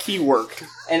lucky that key worked."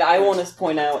 And I want to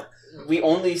point out, we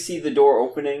only see the door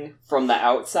opening from the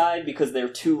outside because they're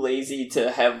too lazy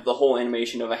to have the whole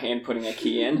animation of a hand putting a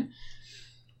key in.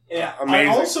 Yeah,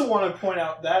 amazing. I also want to point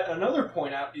out that another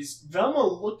point out is Velma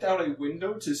looked out a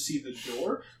window to see the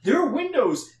door. There are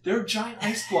windows. There are giant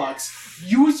ice blocks.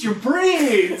 Use your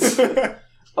brains.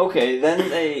 Okay, then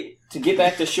to get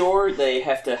back to shore, they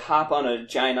have to hop on a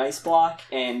giant ice block,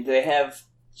 and they have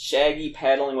Shaggy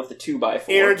paddling with a 2x4.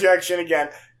 Interjection again.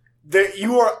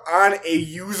 You are on a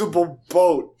usable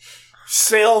boat.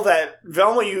 Sail that,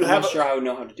 Velma. I'm not sure I would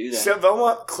know how to do that.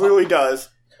 Velma clearly does.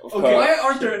 Okay, why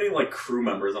aren't there any, crew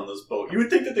members on this boat? You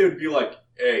would think that they would be like,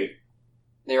 hey.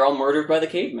 They're all murdered by the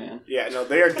caveman. Yeah, no,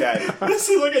 they are dead. This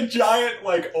is like a giant,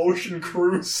 ocean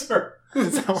cruiser.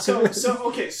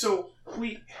 So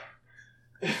we...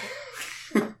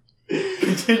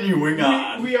 Continuing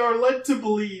on. We are led to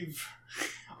believe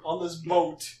on this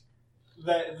boat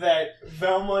that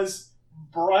Velma's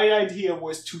bright idea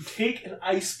was to take an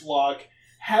ice block,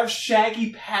 have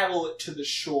Shaggy paddle it to the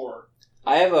shore.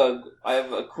 I have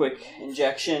a quick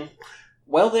injection.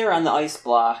 While they're on the ice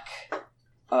block,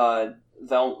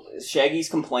 Shaggy's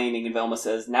complaining, and Velma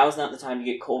says, "Now's not the time to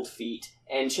get cold feet."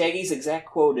 And Shaggy's exact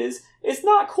quote is, "It's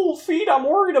not cold feet I'm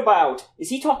worried about." Is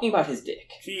he talking about his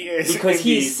dick? He is. Because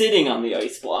indeed. he's sitting on the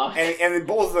ice block. And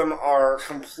both of them are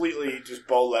completely just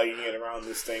bow-legging it around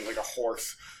this thing like a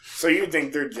horse. So you'd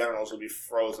think their genitals would be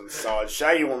frozen solid.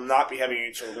 Shaggy will not be having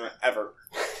any children ever.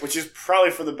 Which is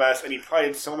probably for the best, and he probably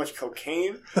had so much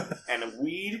cocaine and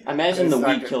weed. I imagine the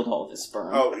weed killed all of his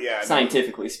sperm. Oh, yeah.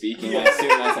 Scientifically speaking, I assume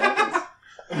that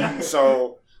happens.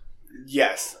 So,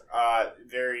 yes,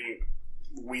 very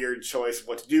weird choice of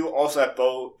what to do. Also, that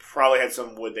boat probably had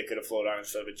some wood they could have floated on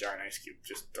instead of a giant ice cube.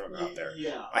 Just throwing it out there.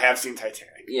 Yeah. I have seen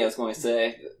Titanic. Yeah, I was going to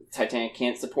say, Titanic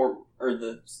can't support, or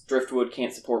the driftwood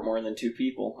can't support more than 2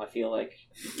 people, I feel like.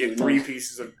 Get 3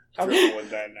 pieces of driftwood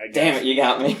then, I guess. Damn it, you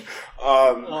got me.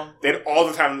 They had all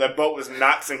the time. That boat was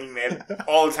not sinking. They had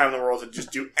all the time in the world to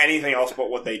just do anything else but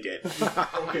what they did.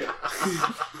 Okay.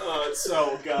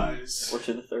 So, guys. We're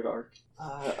to the third arc.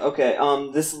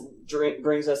 This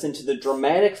brings us into the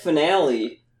dramatic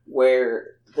finale,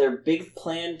 where their big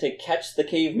plan to catch the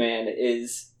caveman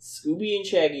is Scooby and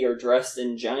Shaggy are dressed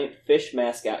in giant fish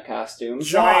mascot costumes.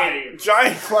 Giant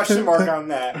question mark on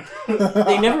that.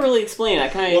 They never really explain.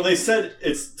 Well, they said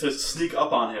it's to sneak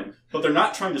up on him, but they're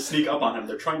not trying to sneak up on him.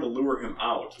 They're trying to lure him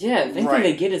out. Yeah, they think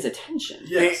they get his attention.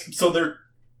 Yes,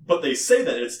 but they say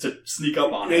that it's to sneak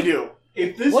up on him. They do.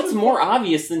 What's more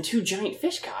obvious than 2 giant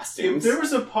fish costumes? If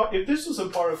this was a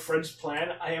part of Fred's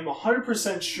plan, I am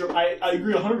 100% sure. I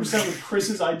agree 100% with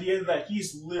Chris's idea that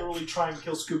he's literally trying to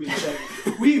kill Scooby and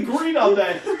Shaggy. We agreed on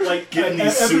that, getting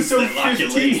these suits that lock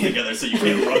your legs together so you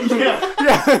can't run.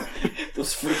 Yeah.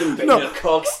 Those freaking beta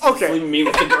cooks. Okay. Leaving me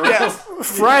with the girls. Yeah.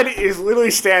 Fred is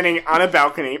literally standing on a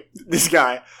balcony. This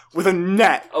guy with a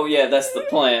net. Oh yeah, that's the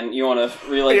plan. You want to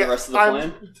relay the rest of the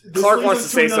plan? Clark wants to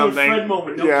say something. Fred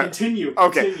moment. No, continue.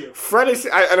 Okay. Continue. Fred is.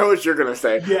 I know what you're gonna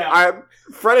say. Yeah.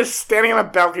 Fred is standing on a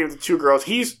balcony with the 2 girls.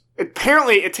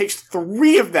 Apparently it takes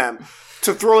 3 of them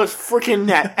to throw this freaking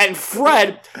net, and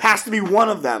Fred has to be one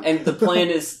of them. And the plan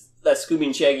is that Scooby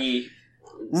and Shaggy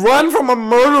run from a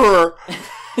murderer.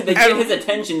 They get his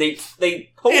attention. They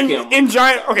poke him in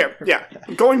giant. Okay, yeah.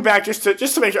 Going back just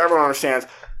to make sure everyone understands.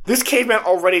 This caveman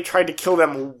already tried to kill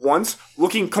them once,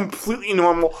 looking completely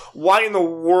normal. Why in the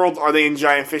world are they in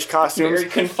giant fish costumes?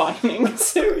 Very confining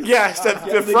suit. Yes,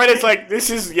 the Fred is like, this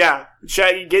is,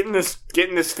 Shaggy, get in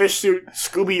this fish suit.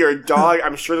 Scooby, you're a dog.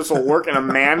 I'm sure this will work in a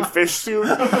man fish suit.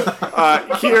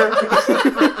 Here.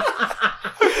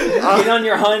 Get on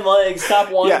your hind legs.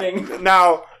 Stop whining. Yeah.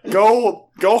 Now, go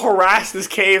harass this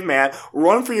caveman.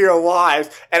 Run for your lives.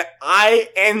 And I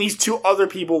and these two other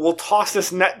people will toss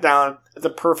this net down at the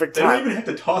perfect time. They don't even have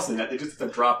to toss the net. They just have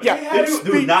to drop it. Yeah. They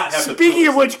do not have to. Speaking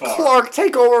of which, Clark,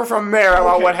 take over from there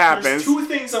about what happens. There's two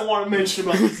things I want to mention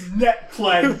about this net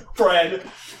plan, Fred.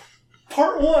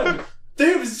 Part one.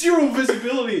 They have zero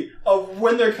visibility of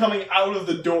when they're coming out of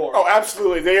the door. Oh,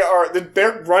 absolutely.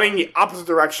 They're running the opposite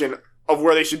direction of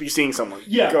where they should be seeing someone.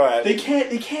 Yeah. Go ahead. They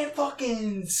can't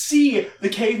fucking see the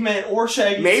caveman or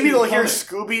Shaggy. Maybe they'll hear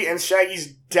Scooby and Shaggy's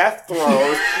death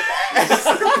throes as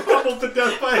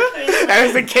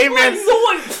the caveman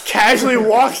casually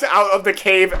walks out of the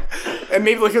cave, and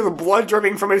maybe they'll hear the blood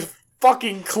dripping from his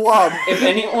fucking club. If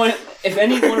any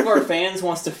one of our fans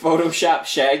wants to Photoshop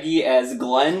Shaggy as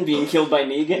Glenn being killed by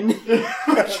Negan,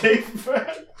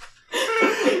 caveman.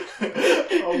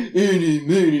 Eeny,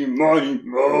 meeny, miny,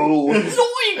 mo.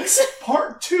 Zoinks!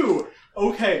 Part two.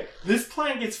 Okay, this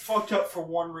plan gets fucked up for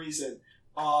one reason.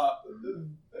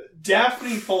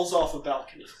 Daphne falls off a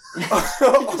balcony.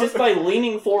 Just by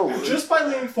leaning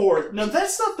forward. Now,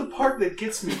 that's not the part that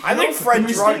gets me. I think Fred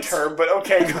drugged her, but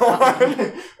okay, go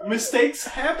on. Mistakes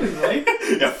happen, right?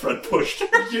 Yeah, Fred pushed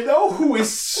her. You know who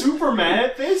is super mad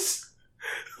at this?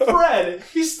 Fred.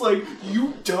 He's like,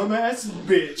 you dumbass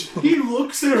bitch. He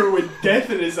looks at her with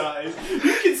death in his eyes. You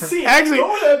can see it. Actually,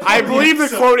 I believe the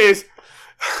quote is,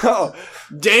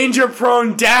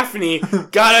 danger-prone Daphne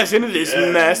got us into this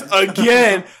mess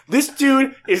again. This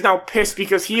dude is now pissed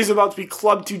because he is about to be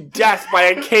clubbed to death by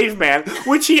a caveman,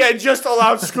 which he had just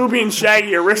allowed Scooby and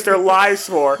Shaggy to risk their lives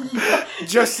for.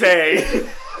 Just saying.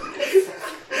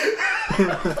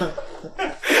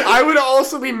 I would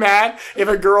also be mad if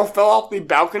a girl fell off the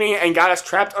balcony and got us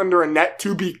trapped under a net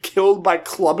to be killed by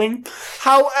clubbing.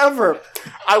 However,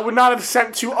 I would not have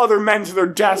sent two other men to their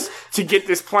deaths to get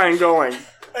this plan going.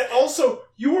 And also,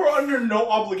 you were under no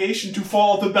obligation to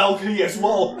fall off the balcony as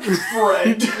well,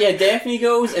 Fred. Yeah, Daphne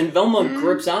goes and Velma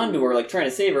grips onto her, like trying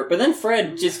to save her, but then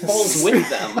Fred just falls with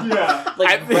them. Yeah.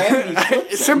 Like gravity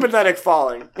flips him. Sympathetic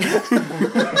falling. That's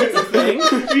a thing.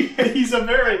 He's an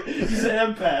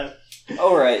empath.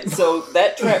 Alright, so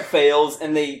that trap fails,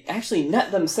 and they actually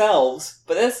net themselves,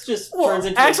 but that's just turns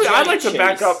into actually, a giant I'd like to chase.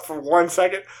 back up for 1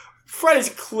 second. Fred is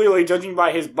clearly, judging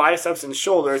by his biceps and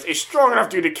shoulders, a strong enough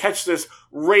dude to catch this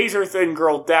razor-thin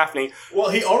girl, Daphne.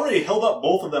 Well, he already held up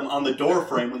both of them on the door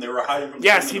frame when they were hiding from.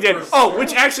 Yes, he did. Oh,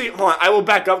 which actually, hold on, I will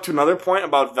back up to another point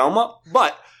about Velma,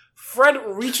 but Fred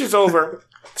reaches over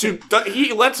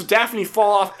he lets Daphne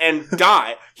fall off and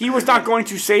die. He was not going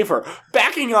to save her.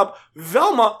 Backing up,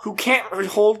 Velma, who can't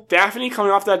hold Daphne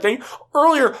coming off that thing,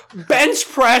 earlier bench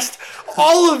pressed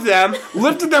all of them,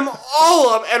 lifted them all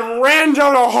up, and ran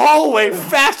down a hallway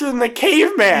faster than the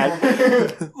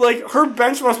caveman. Like, her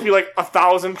bench must be like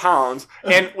 1,000 pounds,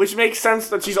 and which makes sense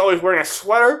that she's always wearing a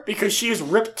sweater because she is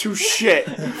ripped to shit.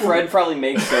 Fred probably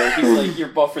makes her. He's like, you're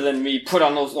buffer than me, put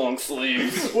on those long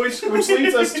sleeves. Which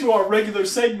leads us to our regular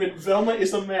segment, Velma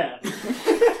is a man.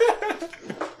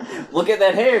 Look at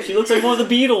that hair, she looks like one of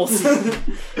the Beatles.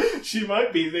 She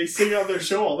might be. They sing on their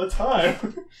show all the time.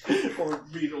 Or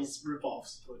Beatles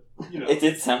ripoffs, but, you know. It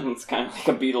did sound kind of like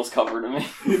a Beatles cover to me.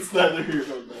 It's neither here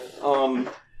nor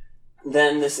there.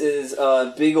 Then this is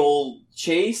a big old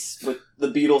chase with the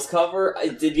Beatles cover. I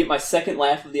did get my second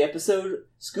laugh of the episode.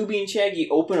 Scooby and Shaggy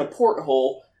open a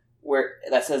porthole where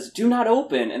that says, "Do not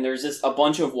open," and there's just a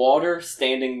bunch of water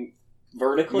standing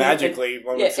vertically. Magically,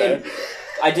 one would say.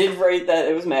 I did write that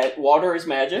it was water is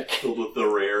magic. Filled with the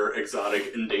rare,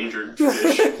 exotic, endangered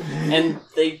fish. And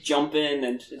they jump in,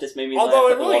 and it just made me Although laugh it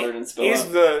that the really water didn't spill is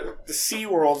out. the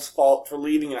SeaWorld's fault for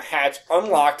leaving a hatch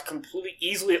unlocked, completely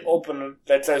easily open,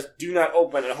 that says, "Do not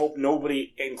open," and hope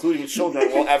nobody, including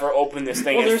children, will ever open this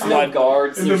thing. Well, there's no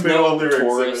guards, in the there's middle no of their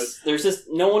tourists, exhibit. there's just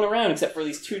no one around except for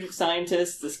these two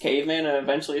scientists, this caveman, and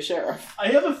eventually a sheriff. I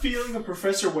have a feeling that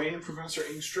Professor Wayne and Professor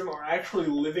Engstrom are actually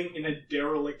living in a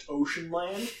derelict ocean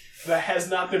land that has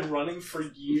not been running for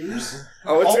years.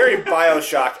 Oh, very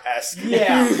Bioshock-esque.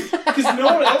 Yeah, because no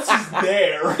one else is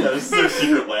there. Yeah, this is their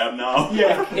secret lab now.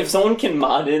 Yeah. If someone can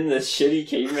mod in this shitty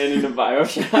caveman into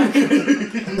Bioshock,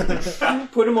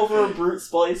 put him over a brute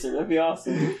splicer, that'd be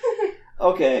awesome.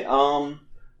 Okay,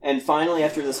 and finally,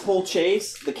 after this whole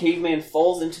chase, the caveman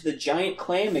falls into the giant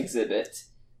clam exhibit.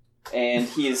 And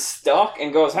he is stuck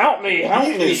and goes, "Help me, help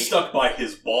me!" He's stuck by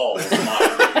his balls.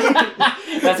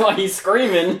 That's why he's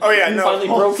screaming. Oh yeah, He no. finally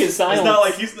broke his silence. It's not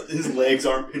like his legs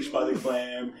aren't pinched by the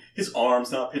clam. His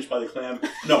arms not pinched by the clam.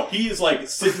 No, he is like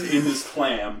sitting in this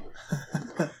clam,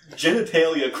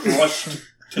 genitalia crushed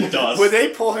to dust. When they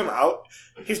pull him out,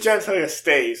 his genitalia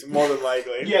stays, more than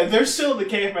likely. Yeah, they're still in the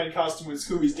caveman costume when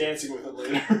Scooby's dancing with it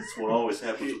later. That's what always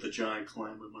happens with the giant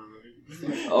clam, am I right?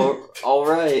 Oh, all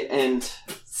right, and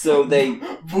so they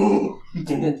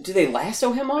do they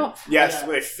lasso him up? Yes, Yeah.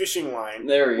 with a fishing line.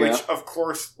 There we go. Which, of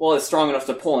course... Well, it's strong enough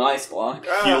to pull an ice block.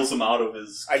 Peels him out of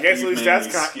his I guess at least that's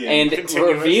caveman kind- skin. And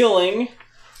Continuous. revealing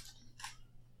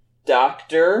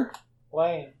Dr.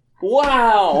 Wayne.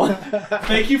 Wow!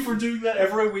 Thank you for doing that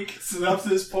every week up to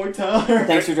this point, Tyler.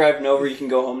 Thanks for driving over. You can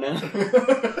go home now.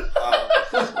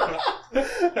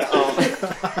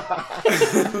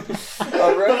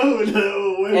 All right. Oh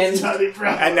no, where's And- Johnny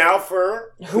Brown? And now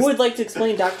for... Who would like to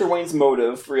explain Dr. Wayne's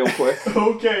motive real quick?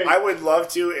 Okay. I would love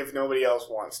to if nobody else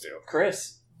wants to.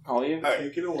 Chris, call you.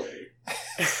 Take it away.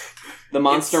 The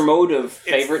monster motive,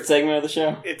 favorite segment of the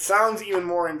show. It sounds even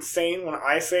more insane when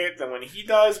I say it than when he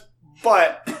does,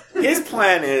 but his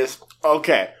plan is,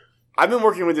 okay, I've been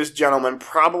working with this gentleman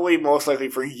probably most likely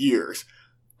for years.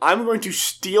 I'm going to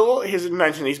steal his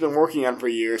invention he's been working on for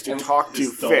years to talk to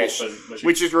His fish, dolphin,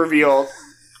 which is revealed.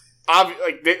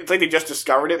 It's like they just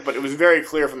discovered it, but it was very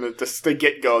clear from the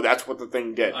get-go that's what the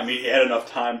thing did. I mean, he had enough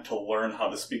time to learn how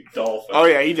to speak dolphin. Oh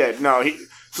yeah, he did. No,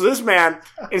 so this man,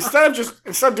 instead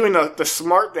of doing the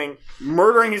smart thing,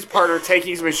 murdering his partner,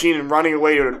 taking his machine, and running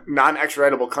away to a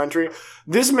non-extraditable country,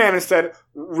 this man instead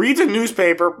reads a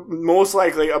newspaper, most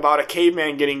likely about a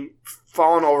caveman getting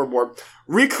fallen overboard,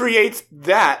 recreates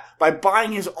that by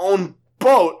buying his own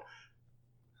boat,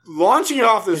 launching it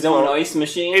off this His own boat. ice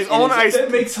machine. His and own ice. That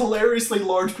makes hilariously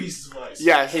large pieces of ice.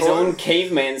 Yes, His own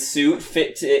caveman suit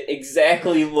fit to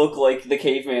exactly look like the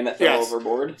caveman that fell Yes.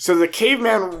 overboard. So the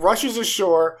caveman rushes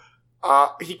ashore.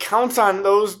 He counts on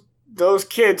those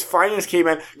kids finding this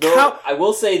caveman. Though, I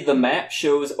will say the map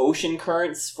shows ocean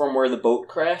currents from where the boat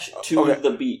crashed to Okay.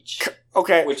 the beach,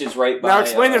 Okay, which is right by. now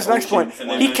explain this next ocean. point. And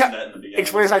they He mentioned that in the beginning.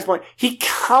 Explain this next point. He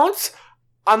counts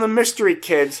on the mystery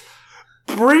kids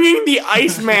bringing the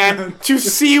Iceman to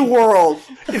SeaWorld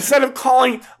instead of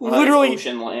calling Well, that's literally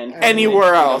ocean land. anywhere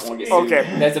You don't else. wanna get sued.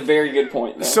 Okay. That's a very good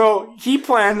point, though. So he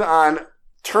plans on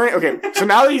turning. Okay, so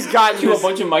now that he's gotten to a this,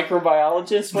 bunch of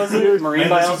microbiologists, was it? Marine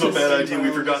Man, this was a biologists? bad idea.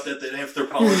 We forgot that the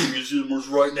anthropology museum was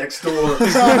right next door.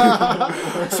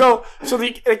 so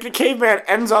the caveman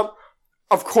ends up,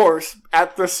 of course,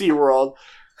 at the SeaWorld.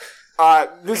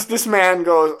 This man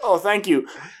goes, "Oh, thank you."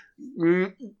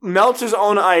 Melts his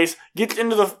own ice, gets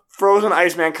into the frozen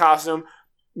Iceman costume,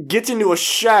 gets into a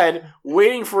shed,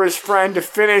 waiting for his friend to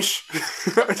finish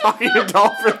talking to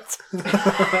dolphins.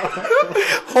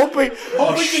 hoping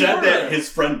A shed that his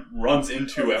friend runs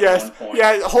into at Yes, one point.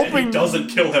 yeah, And hoping- he doesn't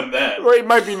kill him then. or he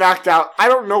might be knocked out. I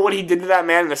don't know what he did to that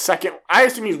man in the second. I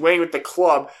assume he's waiting with the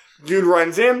club. Dude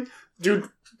runs in. Dude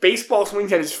baseball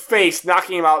swings at his face,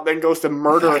 knocking him out, then goes to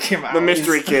murder Knock him out. the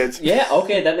mystery kids. Yeah,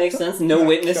 okay, that makes sense. No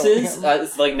witnesses.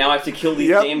 It's like now I have to kill these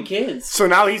Yep. damn kids. So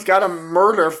now he's got to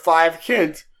murder 5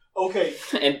 kids. Okay.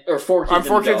 Or 4 kids. On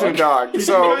 4 kids and a dog. Did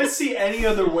So you guys see any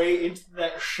other way into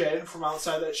that shed from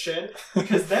outside that shed?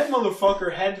 Because that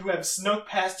motherfucker had to have snuck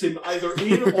past him either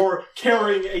in or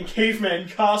carrying a caveman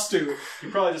costume. He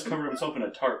probably just covered himself in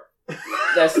a tarp.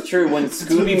 That's true. When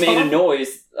Scooby made a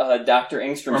noise, Dr.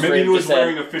 Engstrom Or maybe straight he was just said,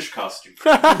 wearing a fish costume.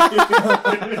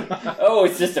 "Oh,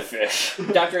 it's just a fish."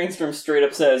 Dr. Engstrom straight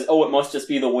up says, "Oh, it must just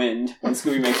be the wind," when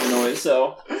Scooby makes a noise.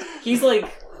 So he's like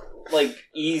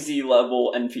easy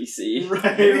level NPC.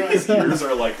 Maybe his ears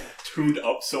are like tuned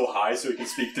up so high so he can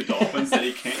speak to dolphins that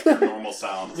he can't hear normal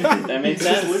sounds. That makes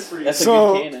Just sense. whispering. That's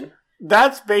So- a good canon.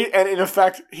 that's and in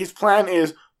effect, his plan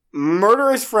is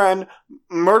murder his friend,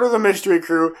 murder the mystery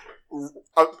crew,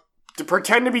 to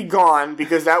pretend to be gone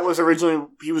because that was originally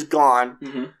he was gone.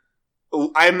 Mm-hmm.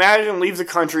 I imagine leave the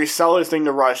country, sell his thing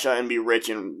to Russia, and be rich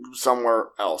in somewhere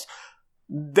else.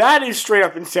 That is straight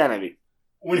up insanity.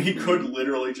 When he could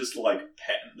literally just like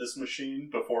patent this machine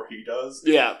before he does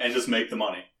Yeah. and just make the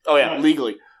money. Oh yeah, Right.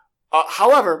 legally.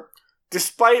 However,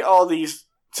 despite all these,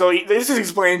 this is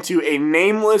explained to a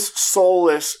nameless,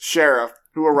 soulless sheriff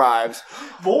who arrives.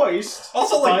 Voiced.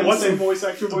 Also, like, by what the same they- voice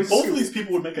actor voice Both of Scooby. these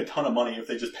people would make a ton of money if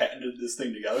they just patented this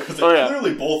thing together, because they've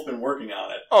clearly both been working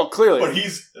on it. Oh, clearly. But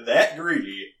he's that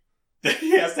greedy that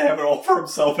he has to have it all for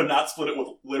himself and not split it with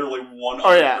literally one Oh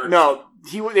other yeah, person. no,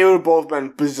 they would have both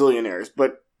been bazillionaires.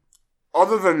 But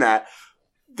other than that,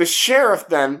 the sheriff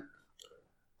then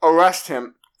arrests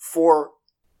him for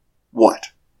what?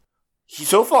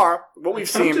 So far, what we've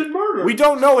Attempted seen, murder. we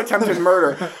don't know attempted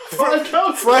murder. Five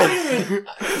counts. Fred,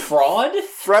 Fraud?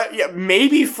 yeah,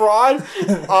 maybe fraud.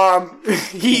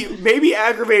 He maybe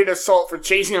aggravated assault for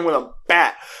chasing him with a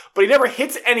bat, but he never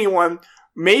hits anyone.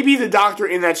 Maybe the doctor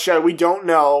in that shed. We don't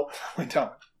know. We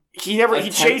don't. He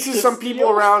Attempts chases to some people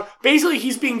steal? around. Basically,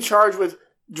 he's being charged with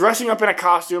dressing up in a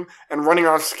costume and running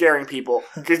around scaring people,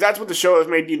 because that's what the show has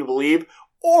made you to believe.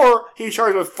 Or he's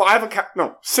charged with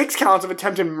 6 counts of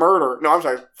attempted murder. No, I'm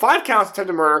sorry, 5 counts of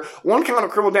attempted murder, 1 count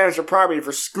of criminal damage to property for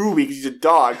Scooby because he's a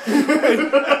dog,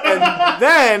 and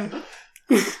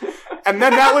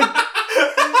then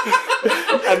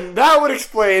that would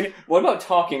explain. What about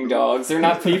talking dogs? They're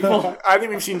not people. I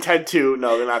think we've seen Ted 2.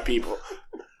 No, they're not people.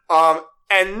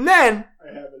 And then I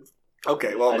haven't.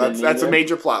 okay, well I that's didn't a either.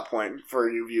 major plot point for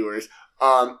you viewers.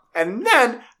 And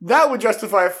then that would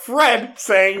justify Fred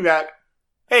saying that,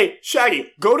 "Hey,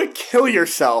 Shaggy, go to kill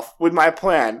yourself with my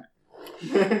plan."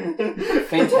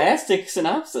 Fantastic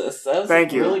synopsis. That was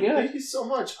Thank you. really good. Thank you so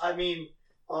much. I mean,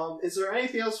 is there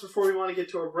anything else before we want to get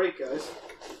to our break, guys?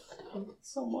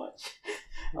 So much.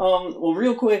 Well,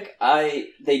 real quick,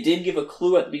 they did give a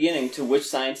clue at the beginning to which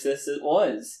scientist it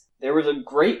was. There was a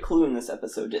great clue in this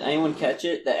episode. Did anyone catch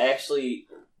it? That actually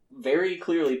very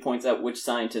clearly points out which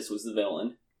scientist was the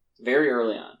villain. Very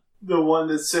early on. The one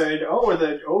that said, "Oh,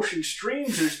 that ocean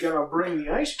streams is gonna bring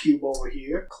the ice cube over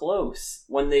here." Close.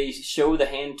 When they show the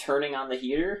hand turning on the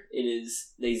heater,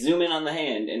 they zoom in on the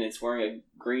hand and it's wearing a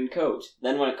green coat.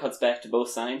 Then when it cuts back to both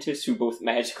scientists who both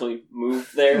magically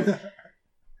move there,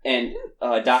 and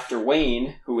Dr.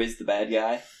 Wayne, who is the bad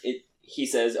guy, he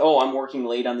says, "Oh, I'm working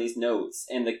late on these notes,"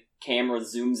 and the camera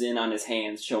zooms in on his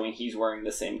hands, showing he's wearing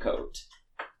the same coat.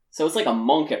 So it's like a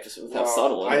monk episode with how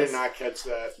subtle it I is. did not catch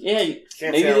that. Yeah,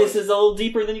 Can't maybe say I this was- is a little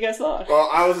deeper than you guys thought. Well,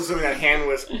 I was assuming that hand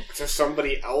was to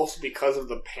somebody else because of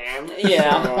the pan.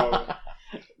 Yeah.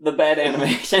 The bad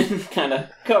animation kind of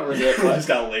covers it, They but just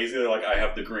got lazy. They're like, I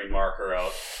have the green marker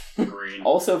out. Green.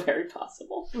 also very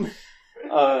possible.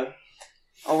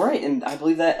 Alright, and I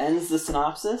believe that ends the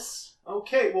synopsis.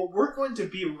 Okay, well, we're going to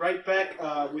be right back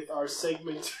with our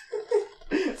segment.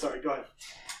 Sorry, go ahead.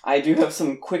 I do have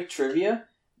some quick trivia.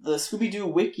 The Scooby-Doo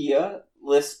Wikia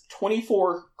lists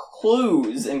 24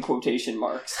 clues in quotation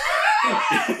marks.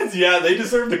 Yeah, they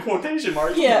deserve the quotation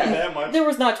mark. Yeah, That much. there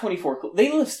was not 24 clues.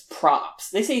 They list props.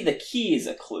 They say the key is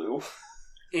a clue.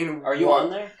 Are you on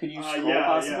there? Could you scroll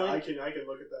possibly? I can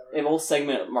look at that. They have a whole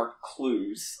segment marked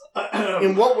clues.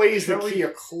 In what way is the Shall we- key a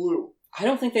clue? I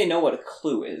don't think they know what a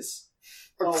clue is.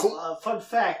 Fun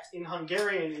fact, in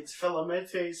Hungarian, it's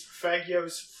Felametes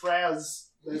Fagios Fraz.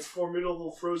 That's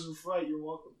formidable frozen fright. You're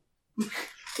welcome.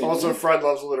 Also, Fred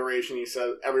loves alliteration. He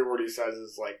says every word he says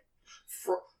is like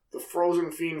the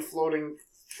frozen fiend floating,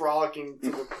 frolicking.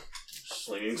 To the,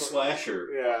 Slinging slasher.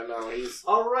 yeah, no, he's.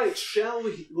 Alright, shall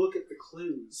we look at the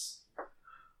clues?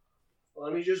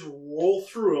 Let me just roll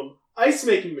through them. Ice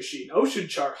making machine, ocean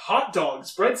chart, hot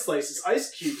dogs, bread slices, ice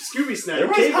cube, Scooby There snack,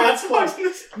 was caveman hot plug,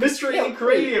 dogs. Mystery Yeah, Inc.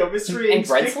 radio, Mystery and Inc.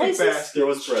 bread picnic slices? basket, There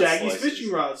was bread Shaggy's slices.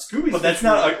 fishing rod, Scooby's But that's fishing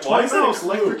not rod, a- why is Toy that a Mouse,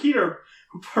 clue? electric heater,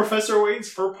 Professor Wayne's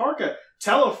fur parka,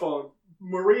 telephone,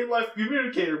 marine life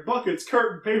communicator, buckets,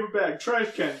 curtain, paper bag,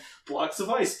 trash can, blocks of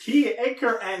ice, key,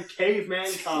 anchor, and caveman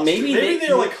costume. Maybe Maybe they-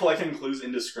 they're like collecting clues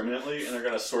indiscriminately, and they're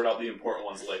gonna sort out the important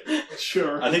ones later.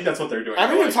 Sure. I think that's what they're doing. I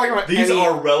think They're they're talking about these any-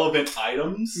 are relevant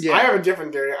items. Yeah. I have a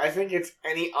different theory. I think it's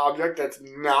any object that's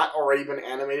not already been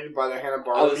animated by the I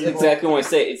Hanna-Barbera was people. exactly what I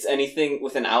say. It's anything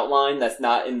with an outline that's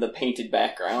not in the painted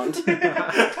background.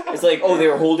 It's like, oh, they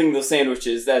were holding those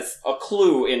sandwiches. That's a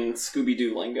clue in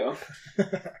Scooby-Doo lingo.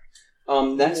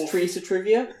 Next piece of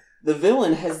trivia. The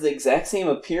villain has the exact same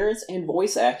appearance and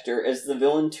voice actor as the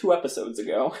villain 2 episodes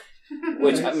ago,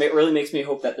 which really makes me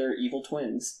hope that they're evil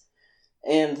twins.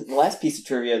 And the last piece of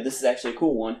trivia, this is actually a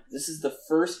cool one. This is the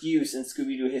first use in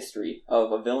Scooby-Doo history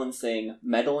of a villain saying,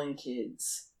 meddling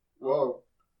kids. Whoa.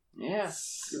 Yeah.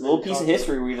 A little piece of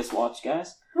history we just watched,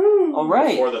 guys. All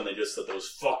right. Before then, they just said those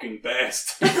fucking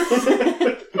bastards.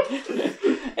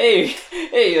 hey,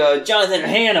 Jonathan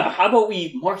and Hannah, how about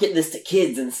we market this to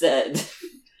kids instead?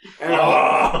 And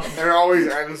it always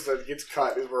ends that gets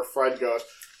cut is where Fred goes,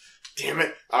 Damn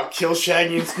it! I'll kill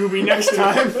Shaggy and Scooby next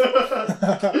time.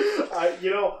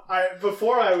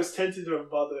 Before I was tentative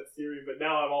about that theory, but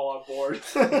now I'm all on board.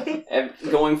 And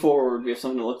going forward, we have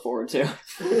something to look forward to.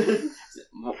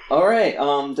 All right.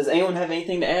 Does anyone have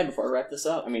anything to add before I wrap this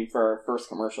up? I mean, for our first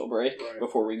commercial break,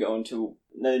 before we go into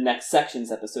the next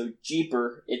section's episode,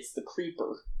 Jeeper, It's the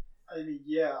Creeper. I mean,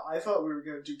 yeah, I thought we were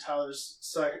going to do Tyler's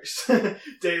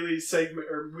daily segment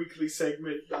or weekly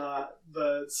segment,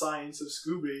 The Science of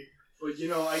Scooby. But,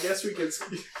 I guess we can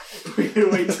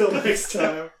wait till next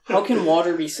time. How can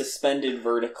water be suspended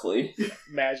vertically?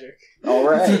 Magic. All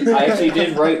right. I actually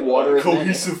did write water.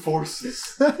 Cohesive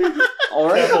forces. All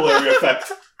right. Capillary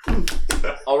effect.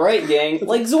 All right, gang.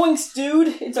 Like zoinks,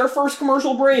 dude. It's our first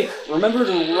commercial break. Remember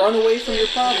to run away from your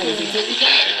problems until we come.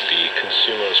 Should be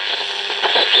consumers.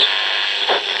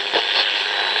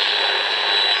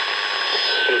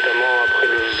 Notamment après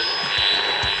le...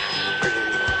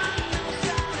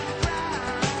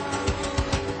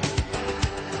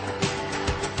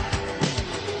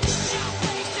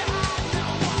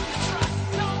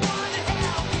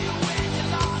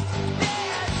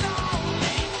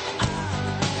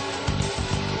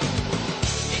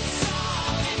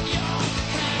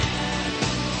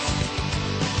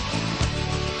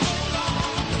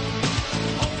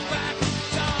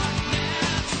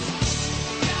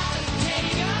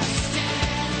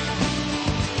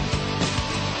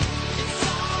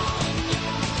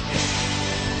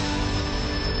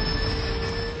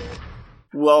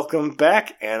 Welcome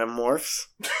back, Animorphs.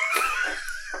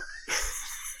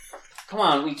 Come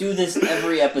on, we do this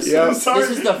every episode. Yeah, this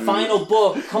is the final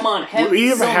book. Come on, have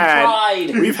some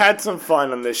pride. We've had some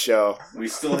fun on this show. We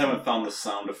still haven't found the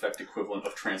sound effect equivalent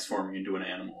of transforming into an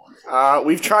animal.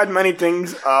 We've tried many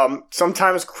things.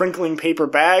 Sometimes crinkling paper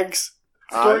bags.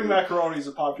 Stirring macaroni is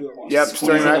a popular one. Yep,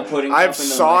 stirring macaroni. I've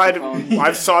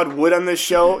sawed wood on this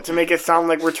show to make it sound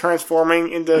like we're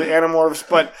transforming into Animorphs,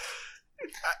 but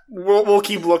we'll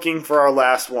keep looking for our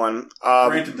last one.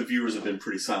 Granted, the viewers have been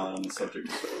pretty silent on the subject.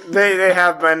 They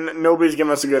have been. Nobody's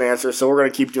given us a good answer, so we're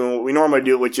going to keep doing what we normally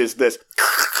do, which is this.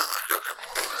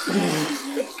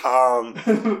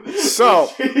 So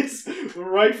it's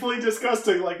rightfully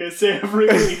disgusting, like I say every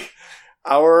week.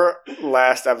 Our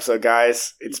last episode,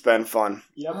 guys. It's been fun.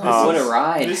 Yep. What a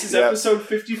ride. This is episode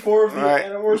 54 of the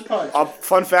Animorphs podcast.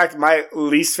 Fun fact, my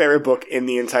least favorite book in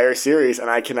the entire series, and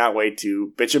I cannot wait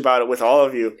to bitch about it with all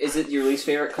of you. Is it your least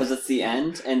favorite because it's the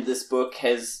end, and this book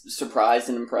has surprised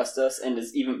and impressed us, and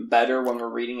is even better when we're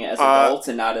reading it as adults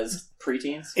and not as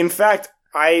preteens? In fact,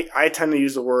 I tend to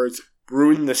use the words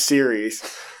ruin the series,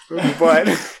 but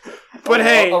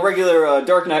hey, a regular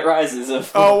Dark Knight Rises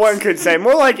of one could say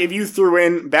more like if you threw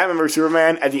in Batman vs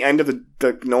Superman at the end of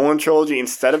the Nolan trilogy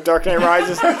instead of Dark Knight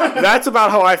Rises. That's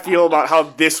about how I feel about how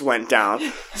this went down.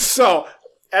 So,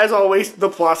 as always, the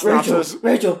plot synopsis.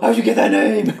 Rachel, how'd you get that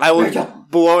name? I was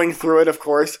blowing through it, of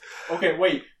course. Okay,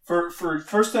 wait. For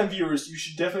first-time viewers, you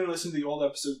should definitely listen to the old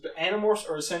episodes. But Animorphs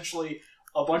are essentially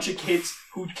a bunch of kids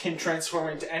who can transform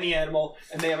into any animal,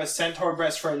 and they have a centaur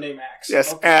best friend named Max.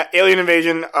 Yes, okay. Alien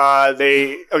Invasion.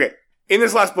 In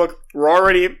this last book, we're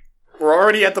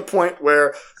already at the point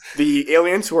where the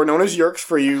aliens, who are known as Yeerks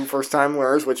for you first-time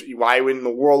learners, which why in the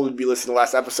world would be listening to the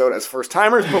last episode as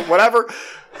first-timers, but whatever.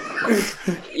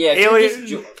 Yeah,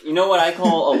 you know what I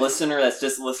call a listener that's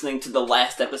just listening to the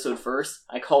last episode first?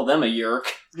 I call them a Yeerk.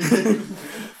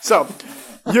 So,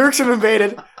 Yeerks have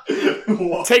invaded,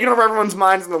 taking over everyone's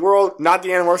minds in the world, not the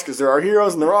Animorphs, because they're our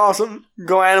heroes and they're awesome.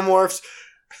 Go Animorphs.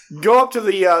 Go up to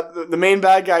the main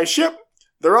bad guy's ship.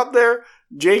 They're up there.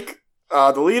 Jake,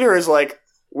 the leader, is like,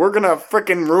 we're gonna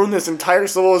frickin' ruin this entire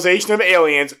civilization of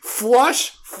aliens.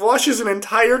 Flushes an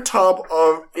entire tub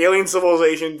of alien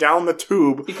civilization down the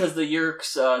tube. Because the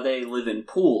Yeerks, they live in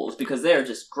pools, because they're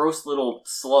just gross little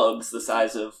slugs the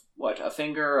size of, what, a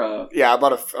finger? Yeah,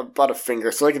 about a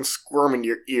finger, so they can squirm in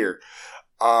your ear.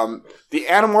 The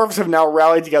Animorphs have now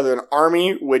rallied together an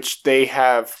army, which they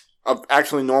have of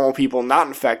actually normal people not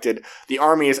infected. The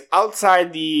army is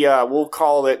outside the, we'll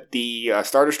call it the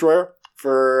Star Destroyer,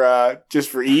 for just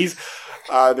for ease.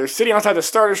 They're sitting outside the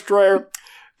Star Destroyer.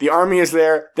 The army is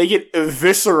there. They get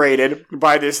eviscerated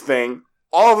by this thing.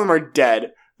 All of them are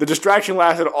dead. The distraction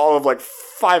lasted all of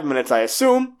 5 minutes, I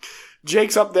assume.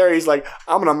 Jake's up there. He's like,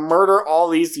 I'm going to murder all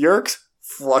these Yeerks.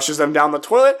 Flushes them down the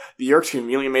toilet. The Yeerks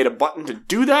conveniently made a button to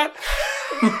do that.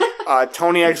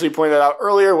 Tony actually pointed that out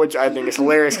earlier, which I think is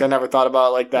hilarious because I never thought about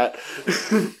it like that.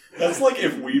 That's like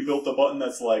if we built a button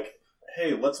that's like,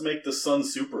 hey, let's make the sun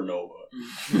supernova.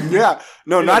 Yeah.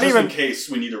 No, not just even... in case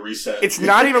we need a reset. It's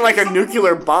not even like a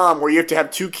nuclear bomb where you have to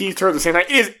have two keys turned at the same time.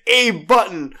 It is a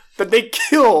button that they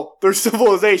kill their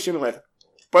civilization with.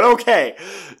 But okay.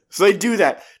 So they do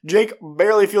that. Jake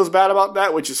barely feels bad about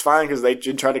that, which is fine because they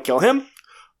did try to kill him.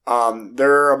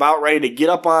 They're about ready to get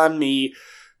up on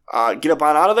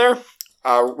out of there.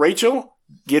 Rachel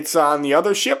gets on the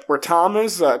other ship where Tom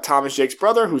is. Tom is Jake's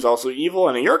brother, who's also evil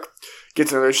and a Yeerk.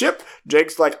 Gets another ship.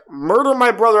 Jake's like, murder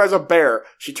my brother as a bear.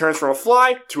 She turns from a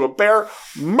fly to a bear,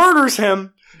 murders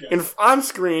him on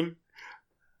screen.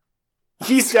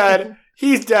 He's dead.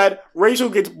 He's dead. Rachel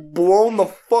gets blown the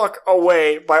fuck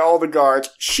away by all the guards.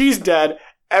 She's dead.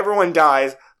 Everyone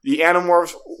dies. The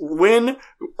Animorphs win.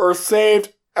 Earth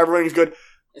saved. Everything's good.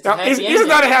 Now, is it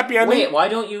not a happy ending? Wait, why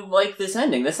don't you like this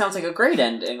ending? This sounds like a great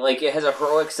ending. Like, it has a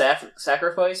heroic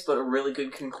sacrifice, but a really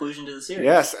good conclusion to the series.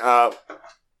 Yes,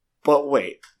 but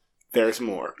wait. There's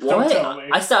more. What? Don't tell me.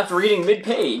 I stopped reading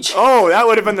mid-page. Oh, that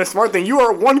would have been the smart thing. You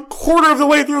are 1/4 of the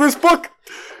way through this book.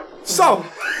 So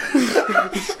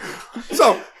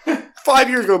 5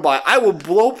 years go by. I will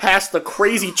blow past the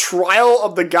crazy trial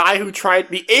of the guy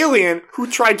the alien who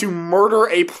tried to murder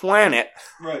a planet.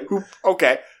 Right.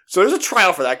 Okay, so there's a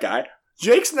trial for that guy.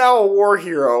 Jake's now a war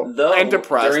hero and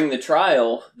depressed. During the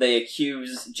trial, they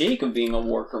accuse Jake of being a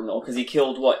war criminal because he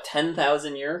killed,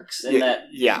 10,000 Yeerks in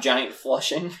that giant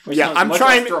flushing? Which I'm much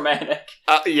trying... less dramatic.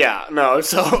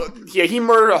 He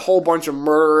murdered a whole bunch of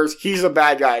murderers. He's a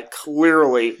bad guy,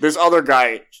 clearly. This other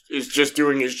guy is just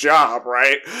doing his job,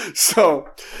 right? So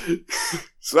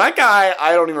that guy,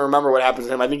 I don't even remember what happened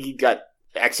to him. I think he got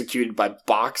executed by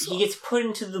box. He gets put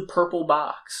into the purple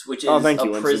box, which is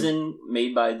a prison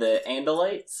made by the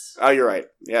Andalites. Oh, you're right.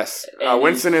 Yes.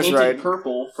 Winston is right.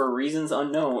 Purple for reasons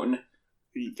unknown.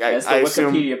 As the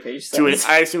Wikipedia page says.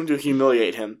 I assume to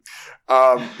humiliate him.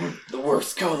 The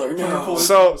worst color, no.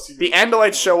 So, the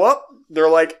Andalites show up. They're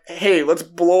like, hey, let's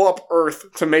blow up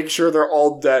Earth to make sure they're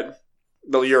all dead.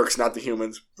 The Yeerks, not the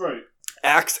humans. Right.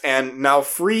 Axe and now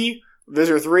Free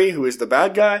Visitor 3, who is the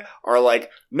bad guy, are like,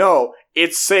 no,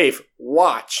 it's safe.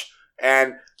 Watch.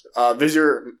 And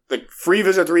Free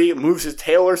Visitor 3 moves his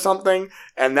tail or something,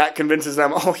 and that convinces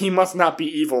them, oh, he must not be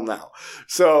evil now.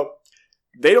 So,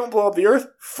 they don't blow up the Earth.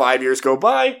 5 years go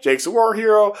by. Jake's a war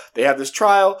hero. They have this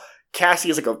trial. Cassie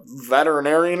is like a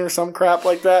veterinarian or some crap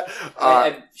like that.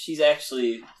 She's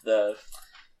actually the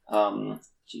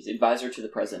she's advisor to the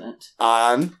president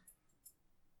on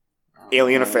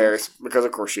Alien Affairs, because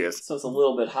of course she is. So it's a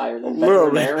little bit higher than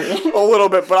veterinarian. A little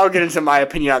bit, but I'll get into my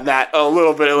opinion on that a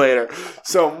little bit later.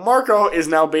 So Marco is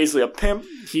now basically a pimp.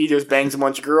 He just bangs a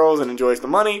bunch of girls and enjoys the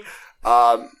money.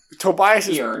 Tobias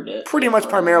is pretty much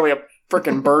primarily a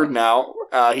freaking bird now.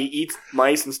 He eats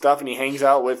mice and stuff, and he hangs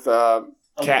out with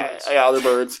other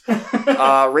birds.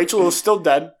 Rachel is still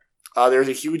dead. There's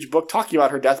a huge book talking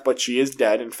about her death, but she is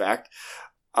dead, in fact.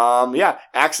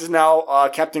 Axe is now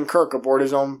Captain Kirk aboard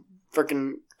his own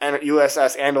freaking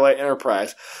USS Andalite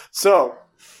Enterprise. So,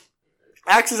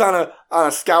 Axe is on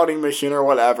a scouting mission or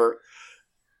whatever.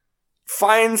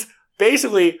 Finds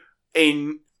basically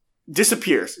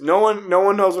disappears. No one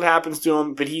knows what happens to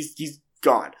him, but he's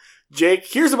gone. Jake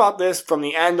hears about this from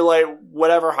the Andalite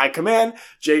whatever high command.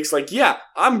 Jake's like, yeah,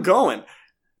 I'm going.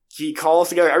 He calls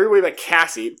together everybody but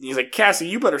Cassie. He's like, Cassie,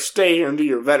 you better stay here and do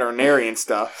your veterinarian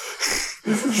stuff.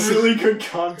 This is really good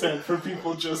content for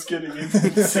people just getting into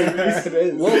the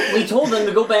series. Well, we told them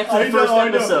to go back to the first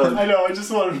episode. I know, I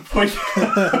just wanted to point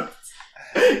it out.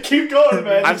 Keep going,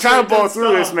 man. I'm trying to blow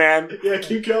through this, man. Yeah,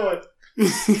 keep going.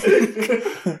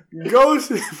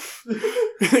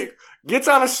 Gets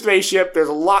on a spaceship. There's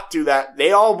a lot to that.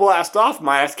 They all blast off,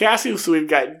 minus Cassie. So we've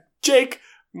got Jake,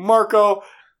 Marco,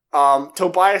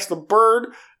 Tobias the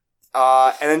bird,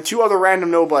 and then two other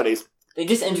random nobodies. They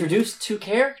just introduced two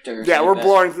characters. Yeah, we're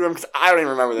blowing through them because I don't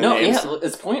even remember their names. No,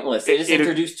 it's pointless. They just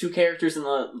introduced two characters in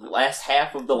the last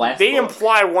half of the last They book.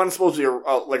 imply one's supposed to be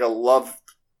like a love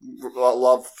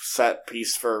set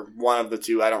piece for one of the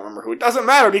two. I don't remember who. It doesn't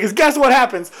matter because guess what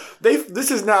happens? This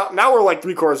is now we're like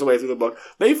 3/4 of the way through the book.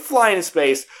 They fly into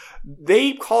space.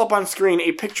 They call up on screen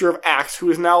a picture of Axe, who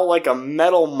is now like a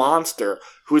metal monster,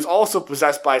 who is also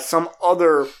possessed by some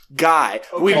other guy.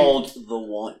 Called the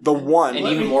One. The One. And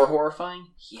even more horrifying,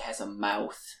 he has a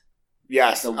mouth.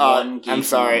 Yes. The One I'm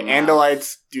sorry.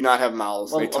 Andalites do not have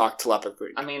mouths. They talk telepathically.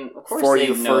 I mean, of course for they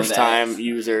you know first-time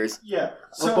users. Yeah.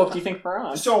 What book do you think we're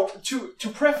on? So, to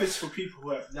preface for people who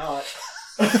have not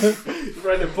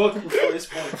read a book before this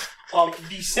point,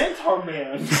 the Centaur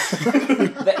Man,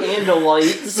 the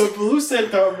Andalites, the Blue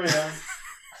Centaur Man,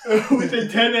 with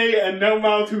antennae and no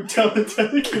mouth who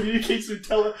communicates with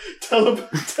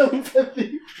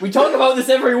telepathy. We talk about this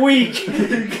every week.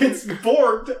 Who gets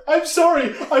borged. I'm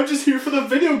sorry, I'm just here for the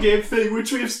video game thing,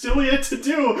 which we have still yet to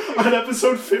do on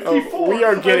episode 54. We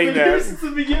are getting I've been there. here since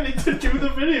the beginning to do the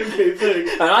video game thing.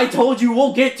 And I told you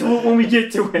we'll get to it when we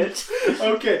get to it.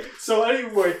 Okay, so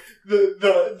anyway,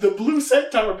 the blue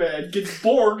centaur man gets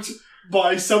borged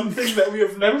by something that we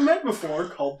have never met before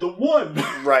called the One.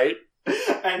 Right.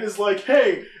 And is like,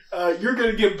 hey, you're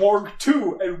gonna get borged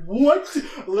too. And what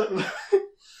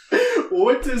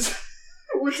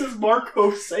does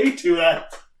Marco say to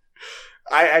that?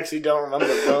 I actually don't remember,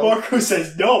 though. Marco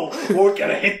says, no, we're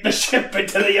gonna hit the ship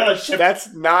into the other ship.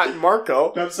 That's not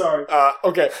Marco. I'm sorry.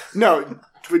 Okay. No,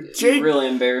 with Jake... You really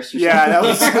embarrassed yourself. Yeah,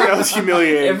 that was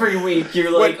humiliating. Every week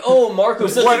you're like, oh,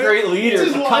 Marco's such a great leader.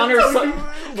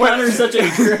 Connor's such a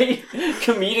great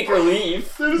comedic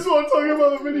relief. I just want to talk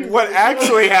about the video. What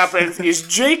actually happens is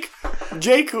Jake,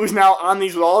 who's now on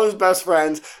these with all his best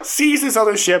friends, sees this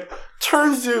other ship,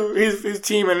 turns to his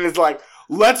team and is like,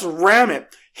 let's ram it.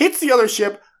 Hits the other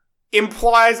ship,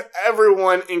 implies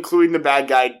everyone, including the bad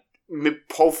guy,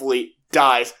 hopefully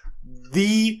dies.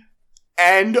 The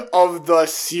end of the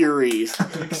series.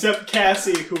 Except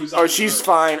Cassie, who's... Oh, she's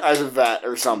fine as a vet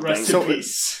or something. Rest in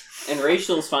peace. And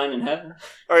Rachel's fine in heaven.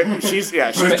 She's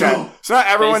dead. So not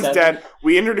everyone's dead.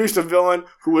 We introduced a villain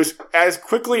who was as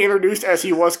quickly introduced as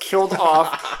he was killed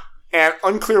off, and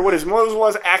unclear what his motive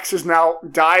was. Axis now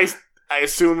dies, I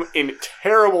assume, in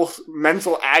terrible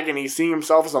mental agony, seeing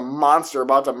himself as a monster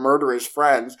about to murder his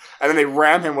friends, and then they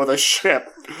ram him with a ship.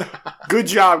 Good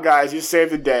job, guys. You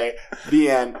saved the day. The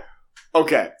end.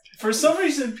 Okay. For some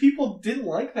reason, people didn't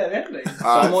like that ending. So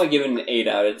I'm only giving an 8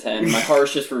 out of 10. My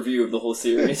harshest review of the whole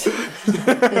series.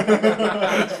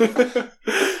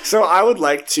 So I would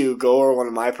like to go over one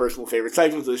of my personal favorite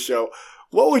segments of the show.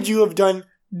 What would you have done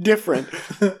different?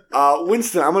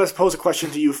 Winston, I'm going to pose a question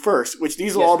to you first, which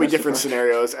these will all be different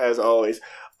scenarios, as always.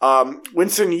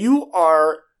 Winston, you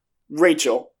are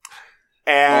Rachel.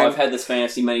 And I've had this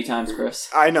fantasy many times, Chris.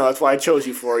 I know, that's why I chose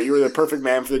you for it. You were the perfect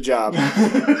man for the job.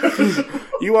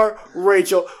 You are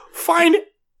Rachel. Find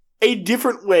a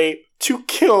different way to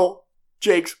kill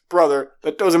Jake's brother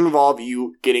that doesn't involve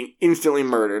you getting instantly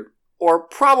murdered. Or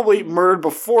probably murdered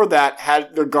before that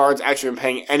had the guards actually been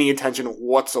paying any attention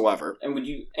whatsoever.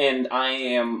 And I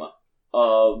am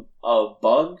a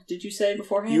bug, did you say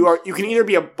beforehand? You can either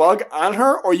be a bug on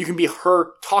her, or you can be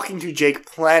her talking to Jake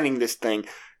planning this thing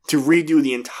to redo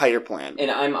the entire plan. And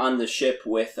I'm on the ship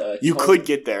with you Tony. could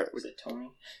get there. Was it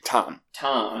Tony? Tom.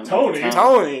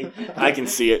 Tony. I can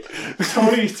see it.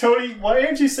 Tony, why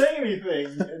aren't you saying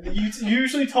anything? You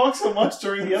usually talk so much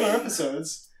during the other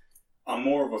episodes. I'm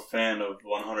more of a fan of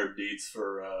 100 Beats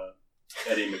for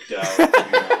Eddie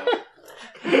McDowell.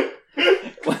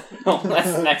 Well,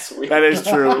 that's next week. That is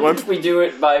true. Once we do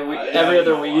it by every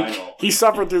other week. He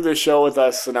suffered through this show with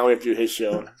us, so now we have to do his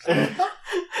show.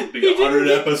 Big 100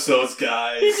 episodes,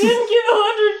 guys. He didn't get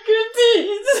 100 good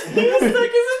deeds. He was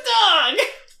stuck as a dog.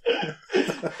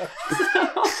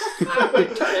 I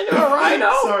would turn into a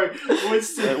rhino. Sorry,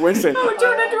 Winston. I would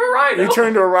turn into a rhino. You turn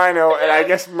into a rhino, and I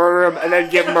guess murder him, and then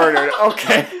get murdered.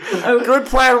 Okay. Good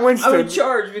plan, Winston. I would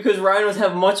charge because rhinos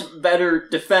have much better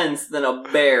defense than a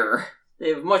bear. They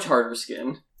have much harder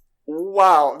skin.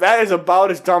 Wow, that is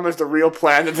about as dumb as the real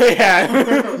plan that they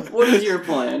had. What is your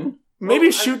plan?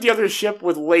 Maybe shoot the other ship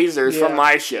with lasers from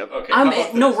my ship.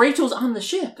 Okay. No, Rachel's on the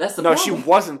ship. That's the No, problem. she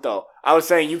wasn't, though. I was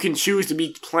saying you can choose to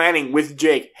be planning with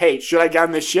Jake. Hey, should I get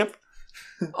on this ship?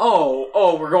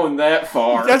 Oh, we're going that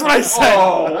far. That's what I said.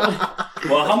 Oh.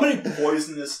 Well, how many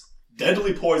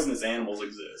deadly poisonous animals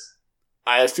exist?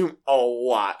 I assume a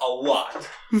lot. A lot.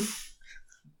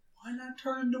 Why not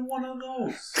turn into one of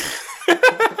those?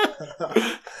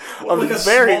 Like a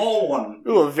small one.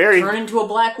 Ooh, Turn into a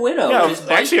black widow. Yeah, Just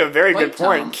actually a very good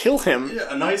point. Tom. Kill him.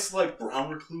 Yeah, a nice, brown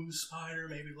recluse spider,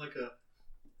 maybe like a,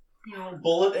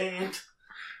 bullet ant.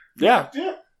 Yeah.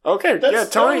 Yeah. Okay,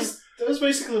 Tony. That was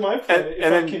basically my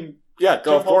plan.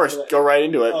 Go, of course. Go right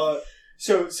into it.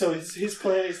 So his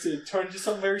plan is to turn into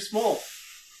something very small.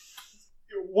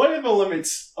 What are the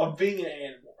limits of being an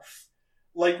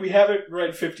animorph? We haven't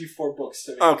read 54 books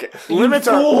today. Okay. Limits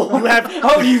are... You have...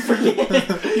 How do you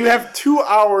forget? You have 2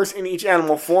 hours in each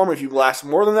animal form. If you last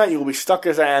more than that, you will be stuck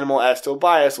as an animal, as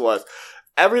Tobias was.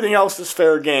 Everything else is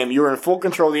fair game. You're in full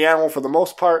control of the animal for the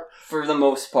most part. For the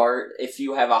most part, if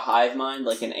you have a hive mind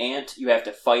like an ant, you have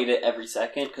to fight it every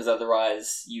second, because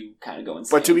otherwise you kind of go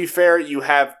insane. But to be fair, you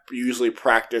have usually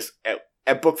practiced...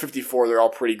 At book 54, they're all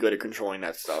pretty good at controlling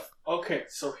that stuff. Okay,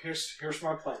 so here's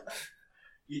my plan.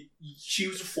 She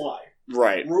was a fly.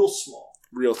 Right. Real small.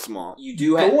 real small. You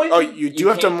do have. Going- Oh, you do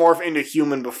have to can't- morph into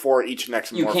human before each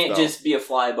next morph. You can't though. just be a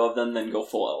fly above them, then go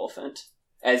full elephant,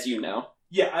 as you know.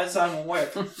 Yeah, as I'm aware.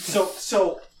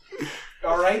 So,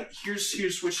 all right.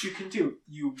 Here's what you can do.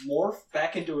 You morph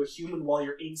back into a human while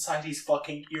you're inside his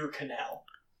fucking ear canal.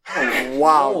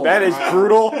 Wow, Oh, that is wow.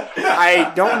 brutal.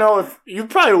 I don't know if you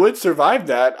probably would survive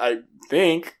that. I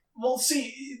think. Well,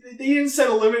 see, they didn't set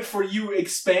a limit for you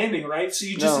expanding, right? So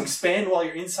you just No. expand while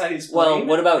you're inside his brain. Well,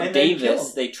 what about and then kill Davis?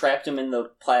 him. They trapped him in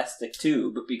the plastic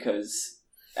tube because,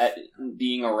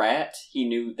 being a rat, he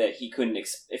knew that he couldn't.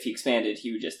 If he expanded,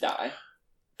 he would just die.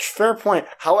 Fair point.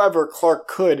 However, Clark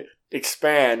could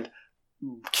expand,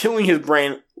 killing his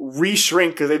brain,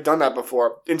 re-shrink, because they've done that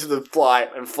before, into the fly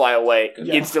and fly away,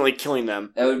 Yeah. instantly killing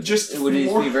them. That would Just it would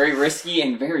more- be very risky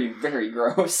and very, very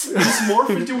gross. Just morph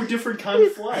into a different kind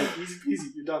of fly. Easy peasy,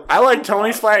 you're done. I like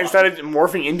Tony's fly. Instead of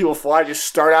morphing into a fly, just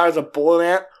start out as a bullet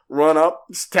ant, run up,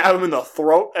 stab him in the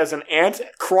throat as an ant,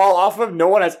 crawl off of him. No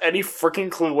one has any freaking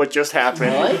clue what just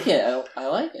happened. I like it. I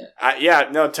like it. Yeah,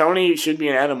 no, Tony should be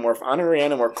an Animorph. Honorary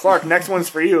Animorph. Clark, next one's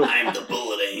for you. I'm the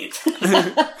bullet ant.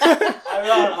 I'm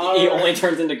not He only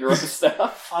turns into gross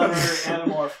stuff. honorary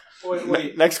Animorph.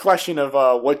 Wait. Next question of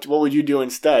what would you do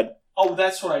instead? Oh,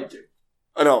 that's what I do.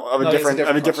 Oh, no, of a No, it's a different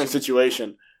different different question.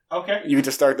 situation. Okay. You get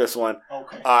to start this one.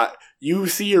 Okay. You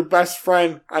see your best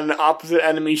friend on an opposite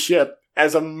enemy ship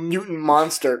as a mutant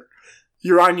monster.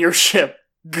 You're on your ship.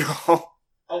 Go.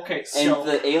 Okay, so... And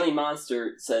the alien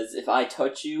monster says, "If I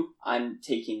touch you, I'm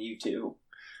taking you too."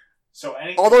 So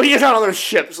any... Although he is on another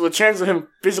ship, so the chance of him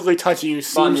physically touching you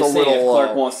But I'm seems a just saying, little if Clark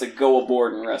low. wants to go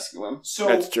aboard and rescue him. So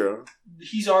That's true.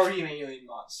 he's already an alien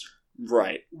monster.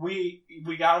 Right. We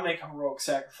gotta make a heroic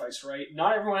sacrifice, right?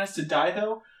 Not everyone has to die,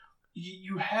 though.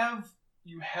 You have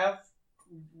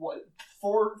what,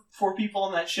 four people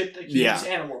on that ship that can Yeah. use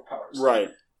animal powers. Right.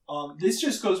 This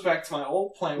just goes back to my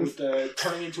old plan with the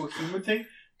turning into a human thing.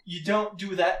 You don't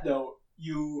do that though.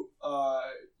 You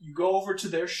go over to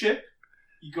their ship,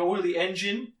 you go to the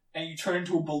engine, and you turn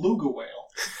into a beluga whale.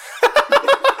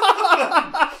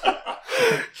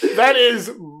 That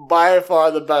is by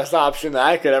far the best option that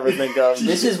I could ever think of.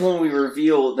 This is when we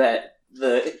reveal that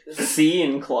the C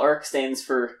in Clark stands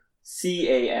for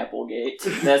C.A. Applegate.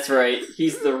 That's right.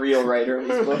 He's the real writer of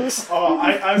these books. Oh,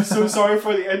 I'm so sorry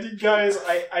for the ending, guys.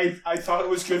 I thought it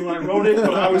was good when I wrote it,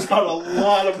 but I was on a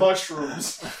lot of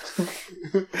mushrooms.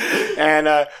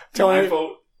 And Tony, My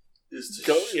vote is to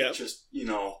Go- yeah. just,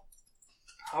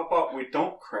 how about we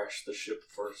don't crash the ship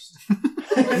first?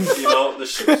 The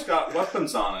ship's got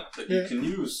weapons on it that you can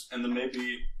use, and then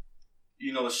maybe,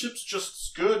 the ship's just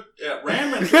as good at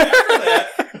ramming after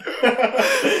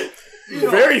that.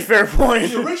 very fair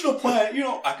point. The original plan,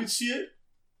 I could see it,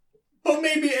 but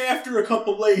maybe after a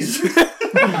couple days.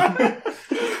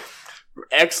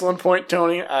 Excellent point,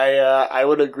 Tony. I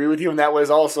would agree with you, and that was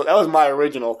my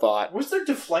original thought. Was there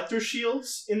deflector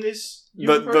shields in this The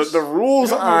universe?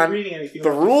 rules I don't remember on reading anything the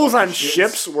about rules on deflector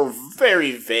ships were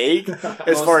very vague as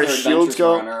Most far of as their shields adventures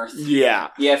were on go. Earth. Yeah,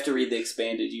 You have to read the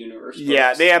expanded universe books.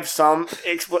 yeah, they have some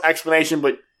explanation,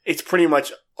 but it's pretty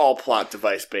much all plot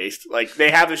device based. Like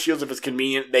they have the shields if it's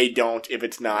convenient, they don't if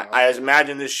it's not. I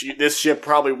imagine this ship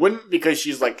probably wouldn't because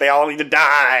she's like they all need to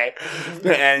die,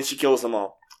 and she kills them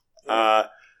all.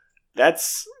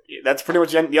 That's pretty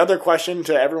much the other question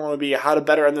to everyone would be how to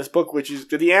better end this book, which is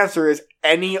the answer is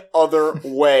any other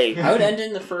way. I would end it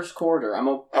in the first quarter. I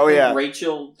think yeah.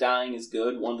 Rachel dying is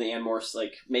good. One of the Animorphs,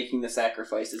 making the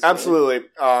sacrifice is good. Absolutely.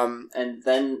 And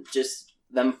then just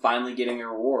them finally getting a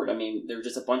reward. I mean, they're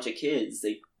just a bunch of kids.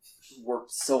 They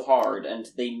worked so hard, and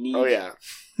they need a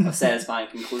satisfying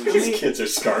conclusion. These kids are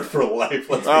scarred for life.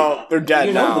 Let's be honest. They're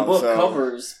dead now. The book so.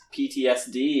 covers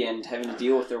PTSD and having to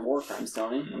deal with their war crimes,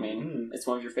 Tony. I mean, it's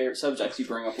one of your favorite subjects you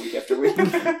bring up week after week.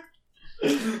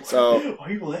 So, Why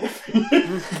are you laughing?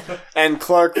 and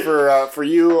Clark, for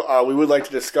you, we would like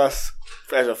to discuss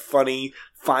as a funny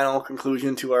final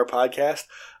conclusion to our podcast.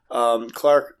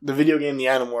 Clark, the video game The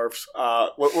Animorphs.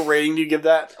 What rating do you give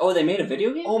that? Oh, they made a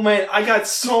video game? Oh man, I got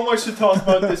so much to talk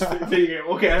about this video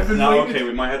game. Okay, I've been waiting. Okay,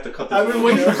 we might have to cut this. I've been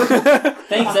one. waiting.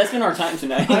 Thanks, that's been our time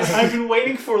tonight. I've been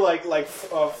waiting for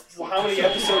how many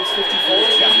episodes?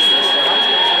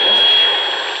 54.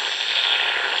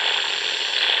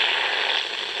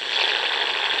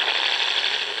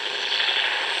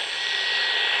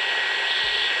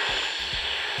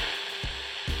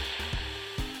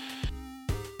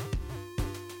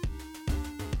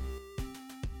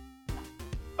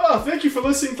 Oh, thank you for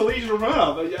listening to Legion of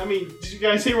Renob. I mean, did you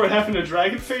guys hear what happened to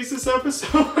Dragonface this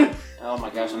episode? Oh my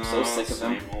gosh, I'm so sick of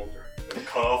them. Same old.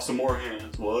 Cut off some more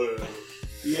hands. Whatever.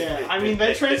 Yeah, I mean,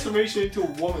 that transformation into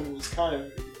a woman was kind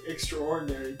of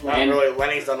extraordinary. Not And- really.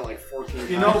 Lenny's done it like 14 times.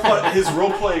 You know what? His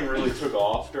role playing really took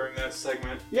off during that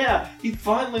segment. Yeah, he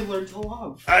finally learned to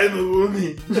love. I'm a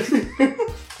woman.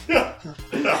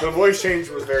 The voice change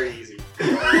was very easy.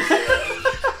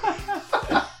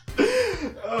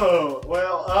 Oh,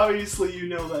 well, obviously you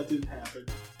know that didn't happen.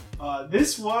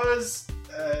 This was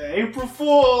April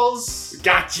Fool's.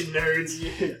 Gotcha, nerds.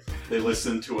 Yeah. They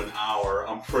listened to an hour.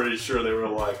 I'm pretty sure they were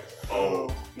like, oh,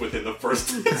 within the first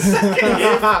seconds.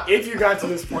 If you got to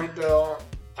this point, though,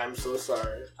 I'm so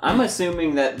sorry. I'm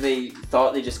assuming that they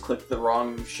thought they just clicked the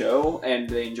wrong show and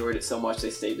they enjoyed it so much they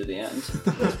stayed to the end.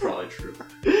 That's probably true.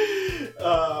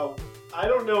 I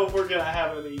don't know if we're gonna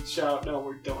have any shout. No,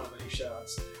 we don't have any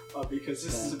shouts because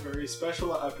this is a very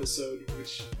special episode,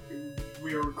 which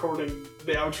we are recording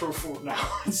the outro for now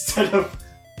instead of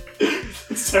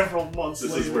several months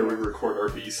This later. is where we record our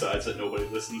B-sides that nobody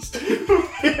listens to.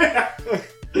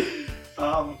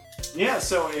 Yeah,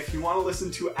 so if you want to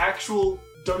listen to actual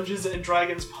Dungeons and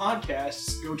Dragons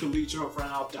podcasts, go to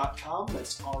legionofrenob.com,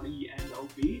 that's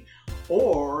RENOB,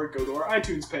 or go to our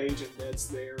iTunes page, and that's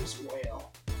there as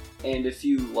well. And if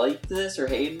you liked this or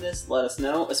hated this, let us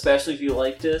know. Especially if you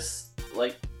liked this,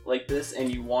 like this,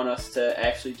 and you want us to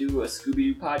actually do a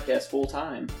Scooby-Doo podcast full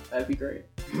time. That'd be great.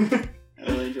 I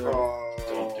really enjoy it.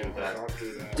 Don't do that. Don't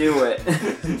do that. Do it.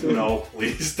 No,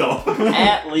 please don't.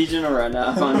 At Legion of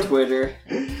Renob on Twitter.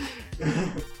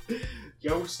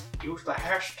 Use the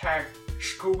hashtag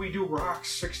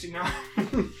ScoobyDooRocks69.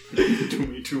 Do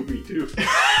me, do me, do.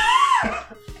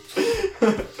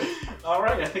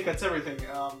 Alright, I think that's everything.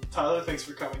 Tyler, thanks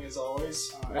for coming as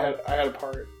always. I had a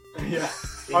part. Yeah.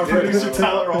 Our producer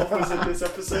Tyler Rolfe was in this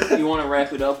episode. You want to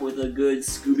wrap it up with a good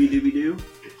Scooby-Dooby-Doo?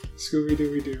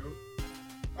 Scooby-Dooby-Doo.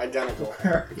 Identical.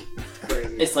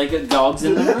 Crazy. It's like a dog's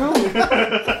in the room.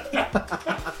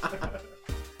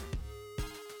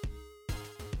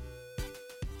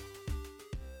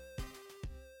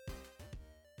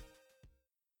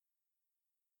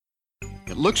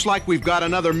 It looks like we've got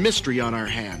another mystery on our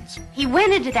hands. He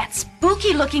went into that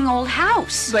spooky-looking old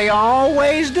house. They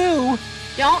always do.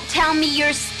 Don't tell me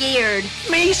you're scared.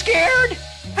 Me scared?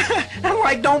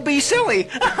 Like, don't be silly.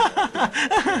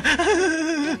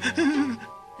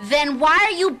 Then why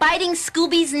are you biting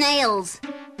Scooby's nails?